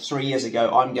resolution 3 years ago,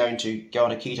 I'm going to go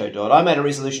on a keto diet. I made a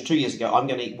resolution 2 years ago, I'm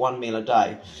going to eat 1 meal a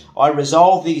day. I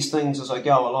resolve these things as I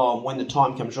go along when the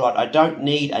time comes right. I don't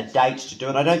need a date to do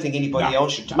it. I don't think anybody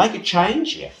else should. To make a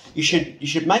change, you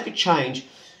should make a change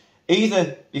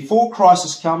either before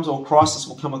crisis comes, or crisis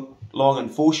will come along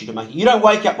and force you to make it. You don't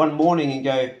wake up one morning and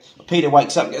go, Peter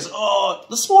wakes up and goes, oh,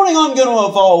 this morning I'm going to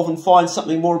evolve and find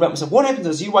something more about myself. What happens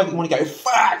is you wake up and want to go,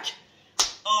 fuck,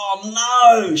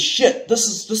 oh no, shit, this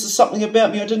is something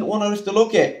about me I didn't want to have to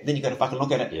look at. Then you got to fucking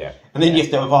look at it. And then you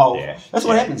have to evolve. That's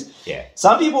what happens.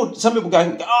 Some people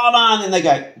go, oh no, and then they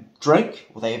go drink,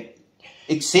 or they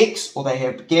have sex, or they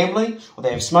have gambling, or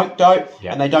they have smoked dope,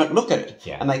 and they don't look at it.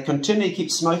 And they continue to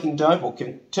keep smoking dope, or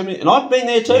continue, and I've been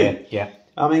there too.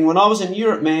 I mean, when I was in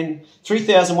Europe, man,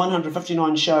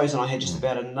 3,159 shows, and I had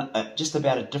just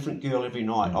about a different girl every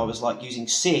night. I was like using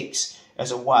sex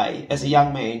as a way, as a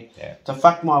young man, to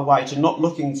fuck my way to not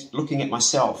looking at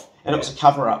myself, and it was a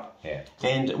cover up.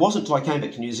 And it wasn't until I came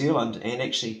back to New Zealand and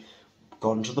actually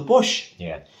got into the bush.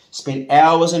 Spent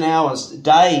hours and hours,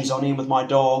 days on end with my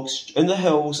dogs in the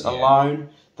hills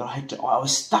alone. That I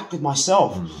was stuck with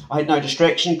myself. I had no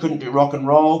distraction. Couldn't do rock and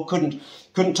roll. Couldn't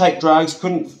take drugs.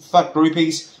 Couldn't fuck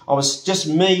groupies. I was just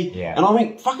me, and I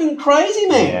went fucking crazy,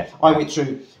 man. I went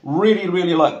through really,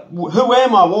 really like, who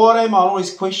am I? What am I? All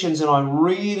these questions, and I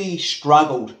really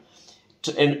struggled,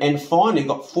 and finally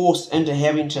got forced into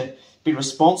having to be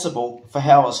responsible for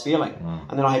how I was feeling.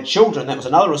 And then I had children. That was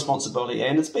another responsibility,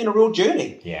 and it's been a real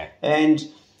journey. And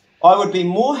I would be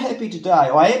more happy today.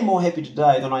 I am more happy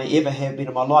today than I ever have been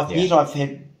in my life. Yet I've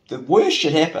had the worst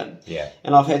shit happen.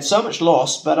 And I've had so much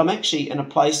loss, but I'm actually in a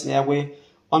place now where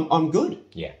I'm good.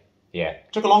 It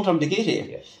took a long time to get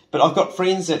here. But I've got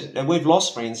friends that we've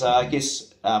lost friends. I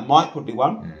guess Mike would be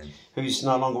one, who's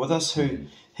no longer with us, who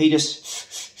he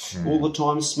just all the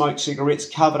time, smoked cigarettes,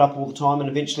 covered up all the time, and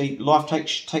eventually life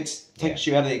takes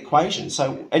you out of the equation.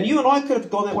 So, and you and I could have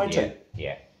gone that way too.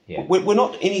 We're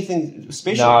not anything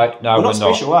special. No, we're not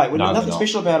special, eh? We're nothing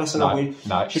special about us, and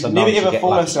we should never ever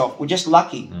fool ourselves. We're just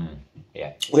lucky.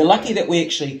 We're lucky that we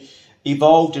actually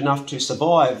evolved enough to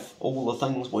survive all the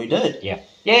things we did.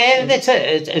 And that's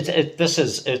it.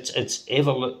 It's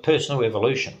personal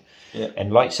evolution.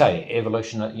 And like say,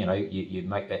 evolution, you know, you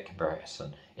make that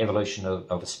comparison. Evolution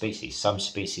of a species. Some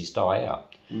species die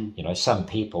out. You know, some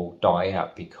people die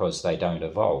out because they don't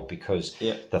evolve. Because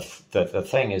the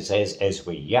thing is, as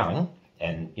we're young,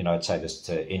 and you know, I'd say this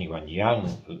to anyone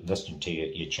young listening to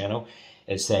your channel,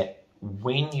 is that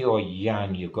when you're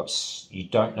young, you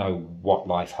don't know what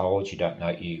life holds. You don't know,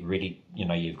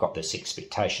 you've got this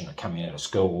expectation of coming out of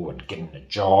school and getting a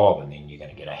job, and then you're going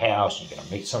to get a house, and you're going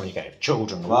to meet someone, you're going to have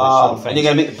children, all this sort of things. And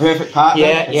you're going to meet the perfect partner.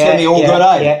 It's going to be all good,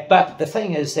 eh? But the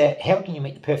thing is that how can you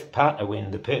meet the perfect partner when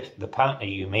the partner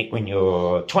you meet when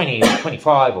you're 20 or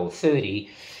 25 or 30,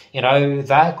 you know,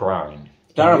 they're growing.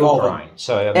 They're evolving.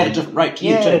 So, I mean, at a different rate to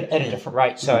you too. At a different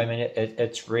rate. So, I mean,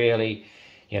 it's really...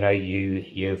 You know,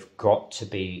 you've got to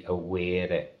be aware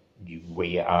that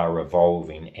we are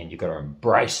evolving, and you've got to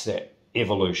embrace that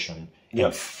evolution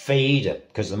and feed it,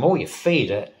 because the more you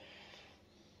feed it,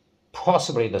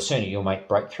 possibly the sooner you'll make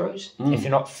breakthroughs. If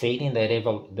you're not feeding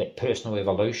that personal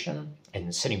evolution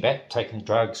and sitting back, taking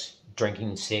drugs,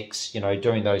 drinking, sex,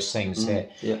 doing those things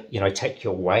that, take you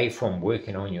away from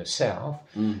working on yourself,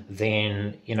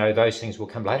 then, those things will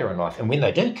come later in life. And when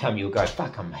they do come, you'll go,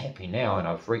 fuck, I'm happy now, and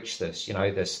I've reached this,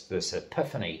 this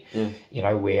epiphany,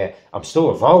 where I'm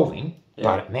still evolving,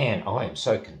 but man, I am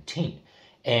so content.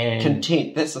 And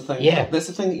content, that's the thing. Yeah. That's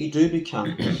the thing that you do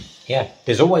become.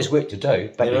 There's always work to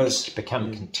do, but you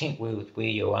become content with where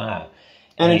you are.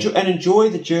 And enjoy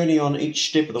the journey on each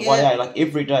step of the way, like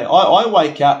every day. I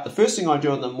wake up, the first thing I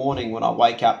do in the morning when I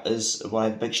wake up is I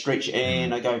have a big stretch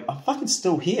and I go, I'm fucking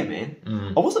still here,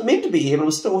 man. I wasn't meant to be here, but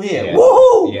I'm still here.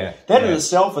 Woohoo! That in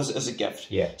itself is a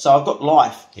gift. So I've got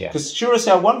life. Because sure as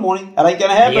hell, one morning, it ain't going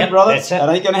to happen, brother. It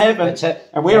ain't going to happen. That's it.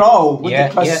 And we're old. We're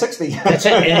getting close to 60. That's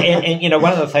it. And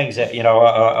one of the things that,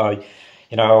 I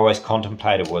always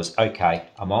contemplated was, okay,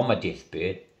 I'm on my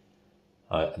deathbed.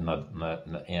 My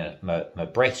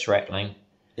breath's rattling.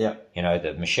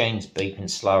 The machine's beeping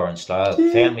slower and slower.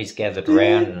 The family's gathered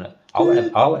around, and I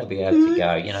want to be able to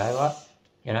go. You know what?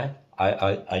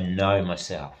 I know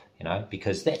myself.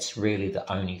 Because that's really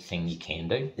the only thing you can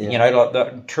do.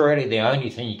 Truly the only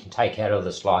thing you can take out of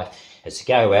this life is to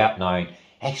go out knowing,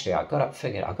 actually, I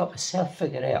got myself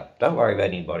figured out. Don't worry about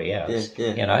anybody else.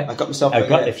 I got myself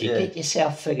figured out. If you get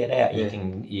yourself figured out,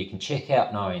 you can check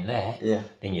out knowing that,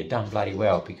 then you're done bloody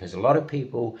well. Because a lot of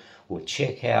people will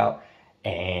check out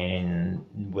and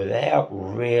without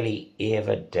really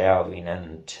ever delving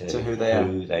into who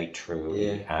they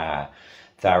truly are.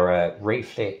 They're a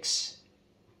reflex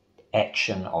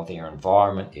action of their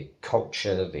environment, their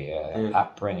culture, their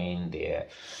upbringing, their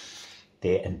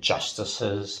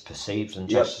injustices, perceived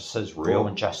injustices, real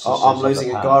injustices. I'm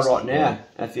losing a guy right now.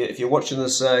 If you're watching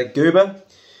this,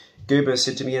 Goober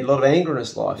said to me, he had a lot of anger in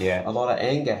his life. A lot of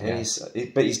anger. And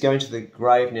but he's going to the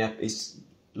grave now. He's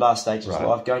last stage of his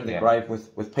life, going to the grave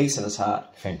with peace in his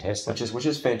heart. Fantastic. Which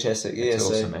is fantastic. That's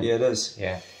awesome, man. It is.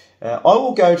 I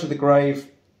will go to the grave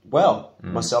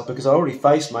myself, because I already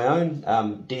faced my own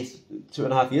death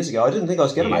 2.5 years ago. I didn't think I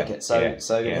was going to make it.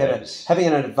 Having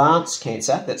an advanced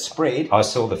cancer that spread. I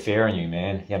saw the fear in you,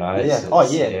 man. Oh no,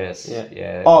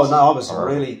 I was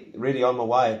really on my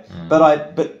way.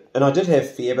 And I did have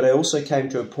fear, but I also came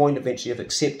to a point eventually of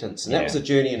acceptance, and that was a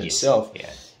journey in itself.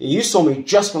 You saw me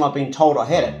just when I've been told I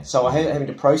had it, so I had having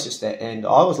to process that, and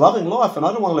I was loving life, and I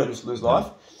didn't want to lose life.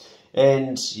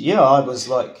 And I was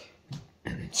like.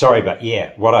 Sorry, but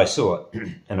what I saw,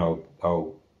 and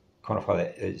I'll quantify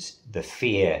that, is the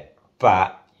fear,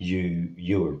 but you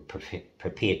were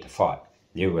prepared to fight.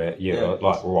 You were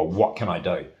like, well, what can I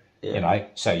do?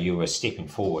 So you were stepping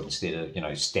forward instead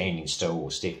of standing still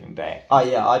or stepping back.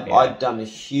 I'd done a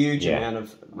huge amount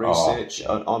of research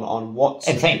on what.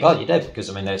 And thank God you did,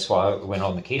 because that's why I went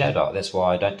on the keto diet. That's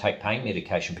why I don't take pain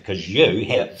medication, because you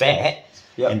had that,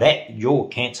 and that your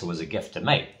cancer was a gift to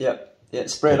me.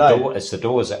 It's spread out. It's the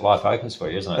doors that life opens for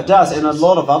you, isn't it? It does, and a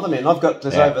lot of other men.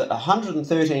 There's over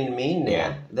 113 men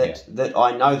now that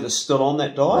I know that are still on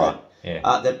that diet,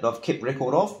 that I've kept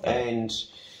record of, and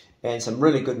some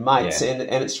really good mates, and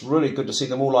it's really good to see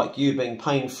them all like you being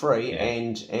pain free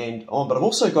and on. But I've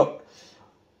also got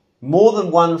more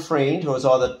than one friend who is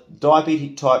either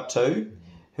diabetic type 2,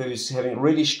 who's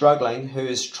really struggling, who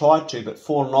has tried to but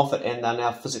fallen off it, and they're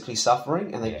now physically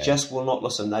suffering, and they just will not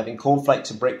listen. They're having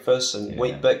cornflakes at breakfast and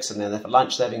wheat bix, and then for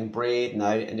lunch they're having bread, and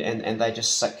they're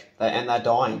just sick, and they're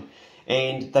dying.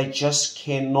 And they just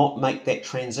cannot make that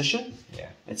transition.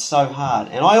 It's so hard.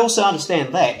 And I also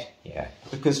understand that,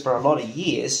 because for a lot of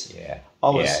years, I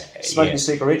was smoking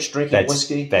cigarettes, drinking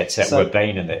whiskey. That's it. We've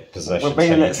been in that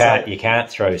position. You can't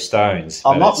throw stones.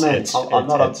 I'm not, man.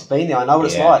 I've been there. I know what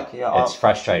it's like. It's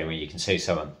frustrating when you can see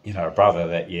someone, a brother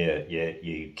that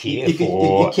you care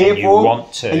for, and you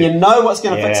want to, and you know what's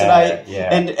going to fix it.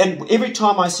 And every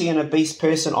time I see an obese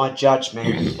person, I judge,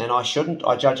 man, and I shouldn't.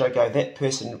 I judge. I go, that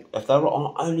person, if they were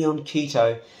only on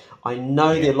keto, I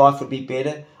know their life would be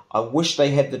better. I wish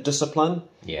they had the discipline,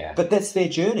 but that's their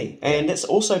journey, and it's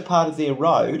also part of their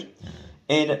road,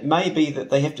 and it may be that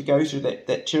they have to go through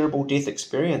that terrible death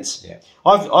experience.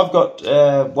 I've got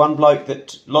one bloke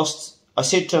that lost. I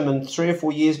said to him, in 3 or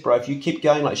 4 years, bro, if you keep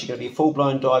going like you're going to be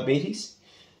full-blown diabetes,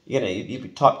 you'll be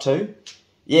type 2.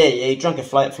 He drank a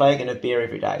flagon of beer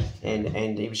every day,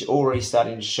 and he was already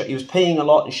starting to show. He was peeing a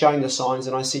lot and showing the signs,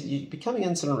 and I said, you're becoming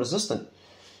insulin resistant.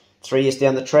 3 years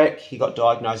down the track, he got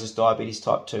diagnosed as diabetes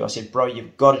type 2. I said, bro,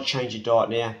 you've got to change your diet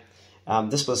now.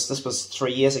 This was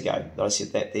 3 years ago that I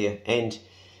said that there. And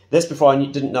That's before I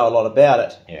didn't know a lot about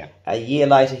it. Yeah. A year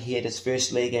later, he had his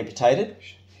first leg amputated.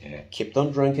 Yeah. Kept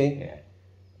on drinking. Yeah.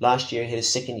 Last year, he had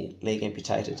his second leg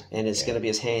amputated, and it's going to be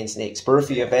his hands next.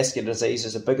 Peripheral vascular disease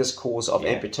is the biggest cause of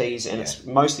amputees, and it's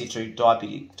mostly through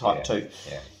diabetes type 2.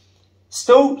 Yeah.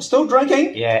 Still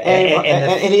drinking. Yeah.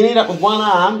 And he ended up with one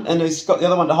arm, and he's got the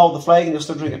other one to hold the flag, and he'll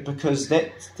still drink it because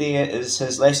that there is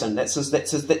his lesson. That's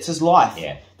his life.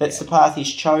 Yeah. That's the path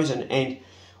he's chosen, and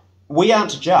we aren't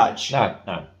to judge.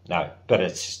 No. But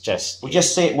it's just... We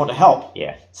just see it and want to help.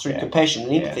 Yeah. Through compassion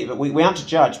and empathy. But we aren't to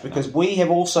judge because we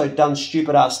have also done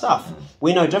stupid ass stuff.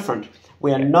 We're no different.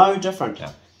 We are no different. No.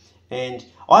 And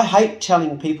I hate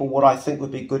telling people what I think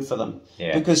would be good for them.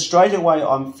 Yeah. Because straight away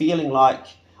I'm feeling like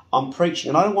I'm preaching.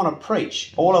 And I don't want to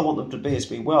preach. All I want them to be is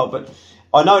be well. But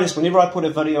I notice whenever I put a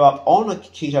video up on a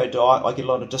keto diet, I get a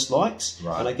lot of dislikes.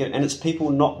 Right. And it's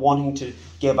people not wanting to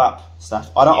give up stuff.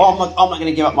 I'm not going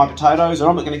to give up my potatoes, or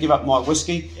I'm not going to give up my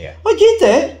whiskey. Yeah. I get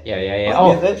that. Yeah.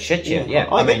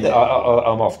 I mean,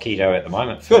 I'm off keto at the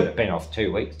moment. I've been off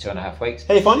 2.5 weeks.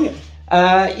 How are you finding it?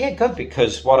 Yeah, good,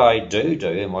 because what I do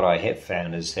and what I have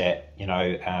found is that, I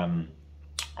am,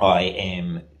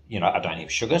 I don't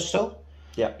have sugar still.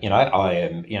 Yeah. I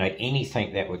am,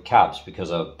 anything that with carbs,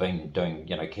 because I've been doing,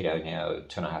 keto now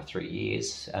 2.5, 3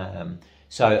 years.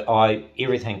 So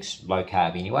everything's low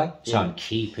carb anyway. So I'm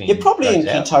keeping. You're probably in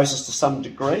ketosis to some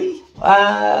degree.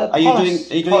 Are you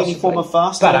doing any form of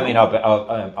fasting? But I mean,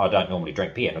 I don't normally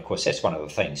drink beer, and of course that's one of the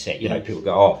things that people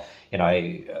go,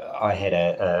 I had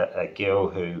a girl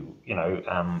who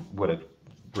would have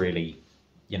really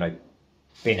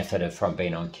benefited from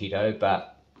being on keto,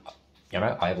 but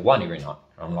I have one every night.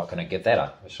 I'm not going to give that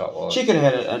up. It's like, well, she could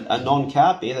have had a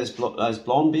non-carb beer. Those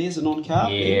blonde beers are non-carb.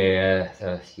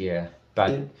 Yeah.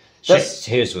 But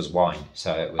hers was wine,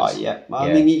 so it was. Oh yeah. Well,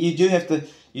 I mean, you do have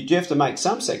to make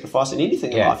some sacrifice in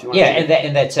anything in life. You want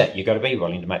and that's it. You've got to be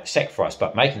willing to make the sacrifice.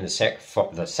 But making the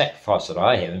sacrifice that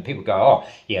I have, and people go, oh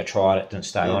yeah, I tried it, didn't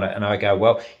stay on it, and I go,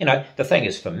 well, the thing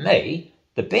is, for me,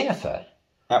 the benefit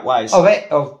outweighs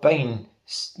of being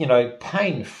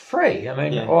pain free. I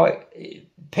mean,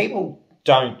 people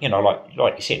don't,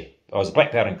 like you said, I was a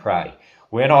black belt in karate.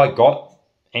 When I got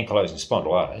ankylosing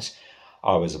spondylitis,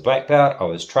 I was a black belt, I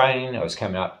was training, I was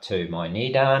coming up to my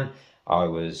knee done, I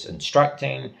was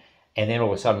instructing, and then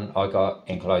all of a sudden I got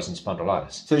ankylosing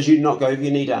spondylitis. So did you not go over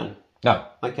your knee done? No.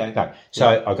 Okay. No.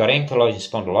 So I got ankylosing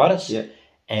spondylitis,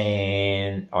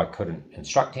 and I couldn't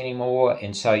instruct anymore,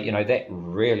 and so, that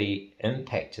really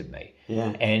impacted me.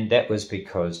 Yeah. And that was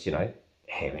because,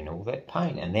 having all that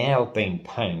pain, and now being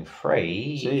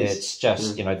pain-free, it's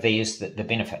just, there's the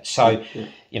benefit. So,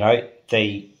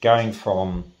 the going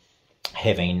from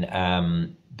having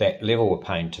that level of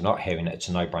pain to not having it, it's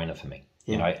a no-brainer for me.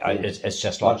 It's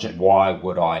just like, why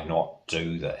would I not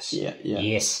do this?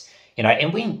 Yes. And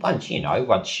once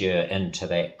you're into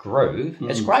that groove,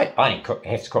 it's great. I only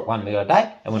have to cook one meal a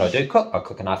day, and when I do cook, I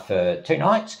cook enough for 2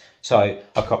 nights. So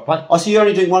I cook one. Oh, so you're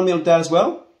only doing 1 meal a day as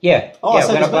well? Yeah. When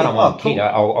I'm on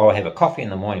keto, cool. I'll have a coffee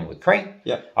in the morning with cream.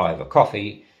 Yeah. I'll have a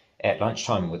coffee at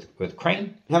lunchtime with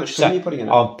cream. How much cream are you putting in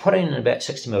it? I'm putting in about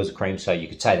 60 mils of cream, so you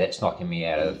could say that's knocking me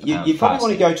out of You probably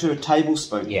want to go to a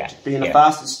tablespoon to be in a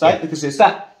fasted state because it's...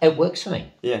 But it works for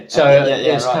me. Yeah. So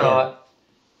it's kind of like,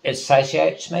 it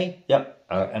satiates me. Yep.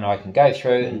 And I can go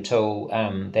through until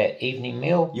that evening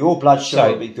meal. Your blood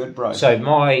sugar will be good, bro. So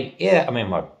my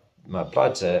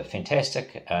bloods are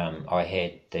fantastic. I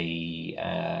had the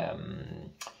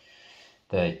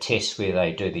test where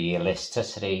they do the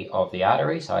elasticity of the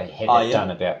arteries. I had it done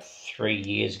about 3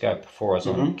 years ago before I was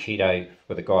on keto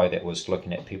with a guy that was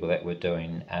looking at people that were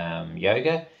doing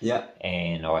yoga. Yeah.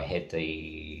 And I had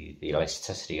the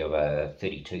elasticity of a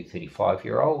 32,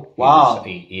 35-year-old. Wow.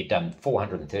 He'd done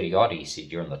 430 odd. He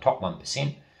said, you're in the top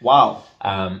 1%. Wow.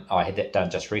 I had that done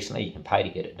just recently. You can pay to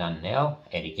get it done now.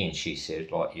 And again, she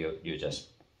said, like, you're just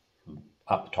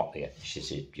up the top there. She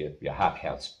said, your heart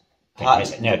health's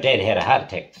fantastic. Now, Dad had a heart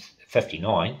attack at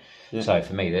 59. Yeah. So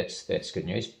for me, that's good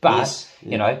news. But,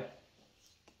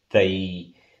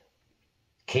 the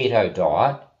keto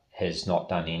diet has not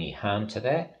done any harm to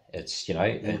that. It's,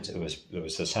 it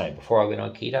was the same before I went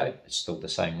on keto. It's still the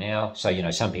same now.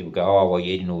 So, some people go, oh, well,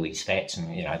 you're eating all these fats, and,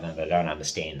 they don't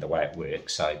understand the way it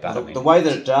works. So, but the way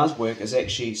that it does work is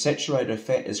actually saturated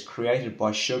fat is created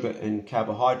by sugar and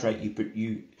carbohydrate.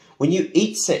 When you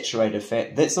eat saturated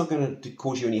fat, that's not going to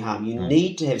cause you any harm. You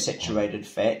need to have saturated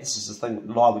fat. This is the thing,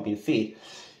 lie we've been fed.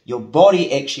 Your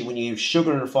body actually, when you have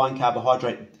sugar and refined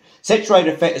carbohydrate,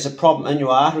 saturated fat is a problem in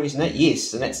your arteries, and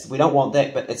we don't want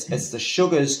that, but it's the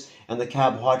sugars and the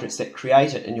carbohydrates that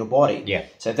create it in your body. Yeah.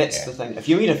 So that's the thing. If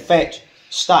you eat a fat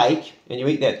steak and you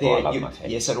eat that there, I love my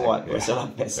fatty yes, so do I. Yes, I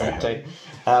love that steak too.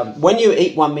 When you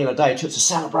eat 1 meal a day, it's a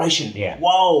celebration. Yeah.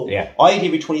 Whoa. Yeah. I eat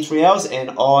every 23 hours, and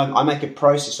I make a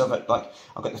process of it. Like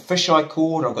I've got the fish I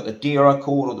caught, I've got the deer I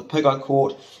caught, or the pig I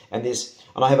caught, and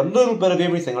I have a little bit of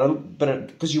everything, a little bit of,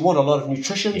 because you want a lot of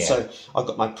nutrition. Yeah. So I've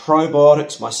got my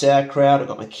probiotics, my sauerkraut, I've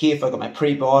got my kefir, I've got my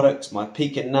prebiotics, my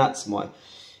pecan nuts, my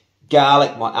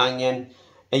garlic, my onion.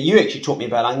 And you actually taught me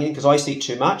about onion because I used to eat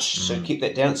too much, so keep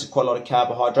that down. It's quite a lot of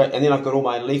carbohydrate. And then I've got all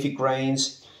my leafy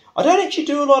greens. I don't actually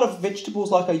do a lot of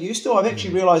vegetables like I used to. I've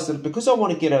actually realised that because I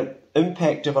want to get an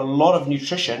impact of a lot of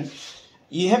nutrition,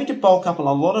 you're having to bulk up on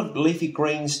a lot of leafy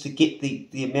greens to get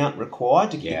the amount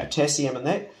required to get potassium and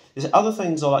that. There's other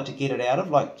things I like to get it out of,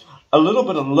 like a little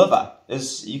bit of liver.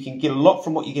 You can get a lot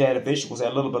from what you get out of vegetables,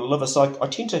 out a little bit of liver. So I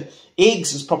tend to,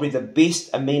 eggs is probably the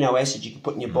best amino acid you can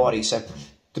put in your body. So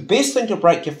the best thing to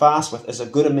break your fast with is a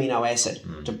good amino acid.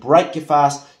 To break your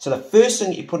fast, so the first thing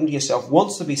that you put into yourself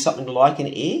wants to be something like an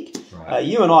egg. Right.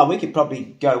 You and I, we could probably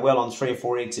go well on 3 or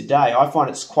 4 eggs a day. I find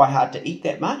it's quite hard to eat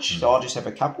that much, so I'll just have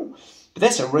a couple. But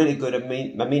that's a really good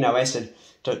amino acid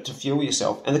to fuel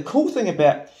yourself. And the cool thing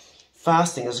about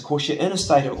fasting is, of course, you're in a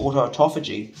state of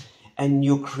autophagy and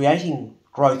you're creating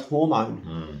growth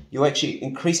hormone. You're actually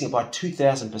increasing it by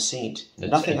 2,000%.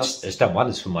 Nothing else. It's done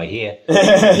wonders for my hair.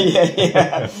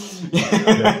 yeah.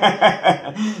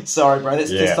 Sorry, bro.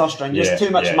 That's testosterone. Just too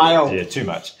much male. Yeah, too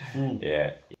much.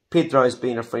 Yeah. Pedro's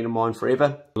been a friend of mine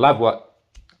forever. Love what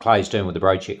Clay's doing with the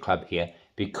Bro Check Club here,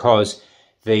 because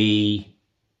the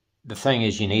thing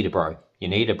is, you need a bro. You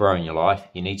need a bro in your life.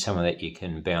 You need someone that you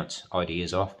can bounce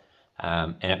ideas off.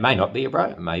 And it may not be a bro.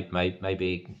 It may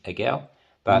be a gal.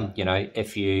 But, you know,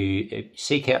 if you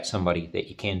seek out somebody that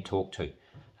you can talk to.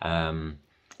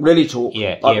 Really talk.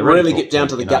 Really get down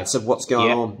to the guts of what's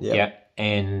going on. Yeah.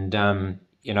 And,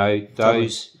 you know,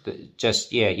 those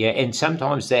just, And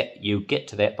sometimes that you get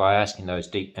to that by asking those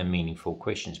deep and meaningful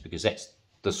questions, because that's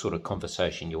the sort of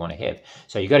conversation you want to have.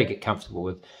 So you've got to get comfortable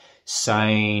with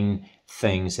saying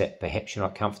things that perhaps you're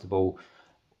not comfortable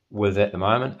with at the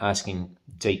moment, asking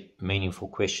deep, meaningful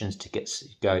questions to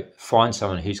go find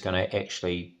someone who's going to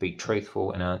actually be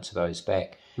truthful and answer those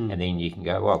back. And then you can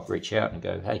go, well, reach out and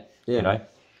go, hey, you know,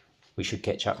 we should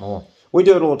catch up more. We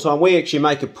do it all the time. We actually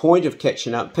make a point of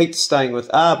catching up. Pete's staying with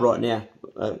Arb right now,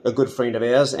 a good friend of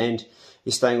ours, and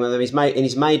he's staying with him.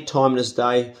 He's made time in his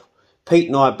day. Pete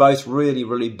and I are both really,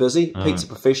 really busy. Pete's a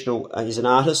professional. He's an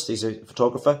artist. He's a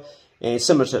photographer. And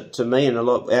similar to me, and a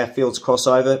lot of our fields cross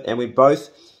over, and we both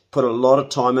put a lot of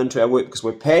time into our work because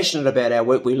we're passionate about our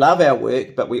work. We love our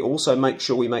work, but we also make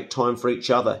sure we make time for each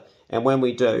other. And when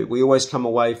we do, we always come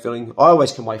away feeling, I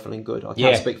always come away feeling good. I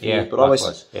can't speak for you, but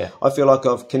I feel like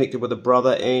I've connected with a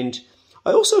brother, and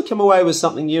I also come away with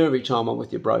something new every time I'm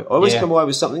with you, bro. I always come away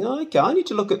with something, okay, I need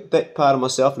to look at that part of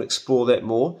myself and explore that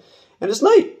more. And it's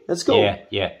neat. It's cool.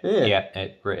 Yeah.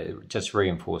 It just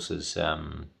reinforces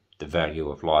the value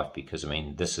of life, because, I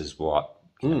mean, this is what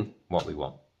we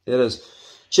want. It is.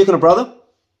 Check on a brother,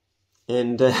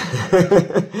 and go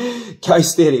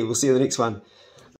steady. We'll see you in the next one.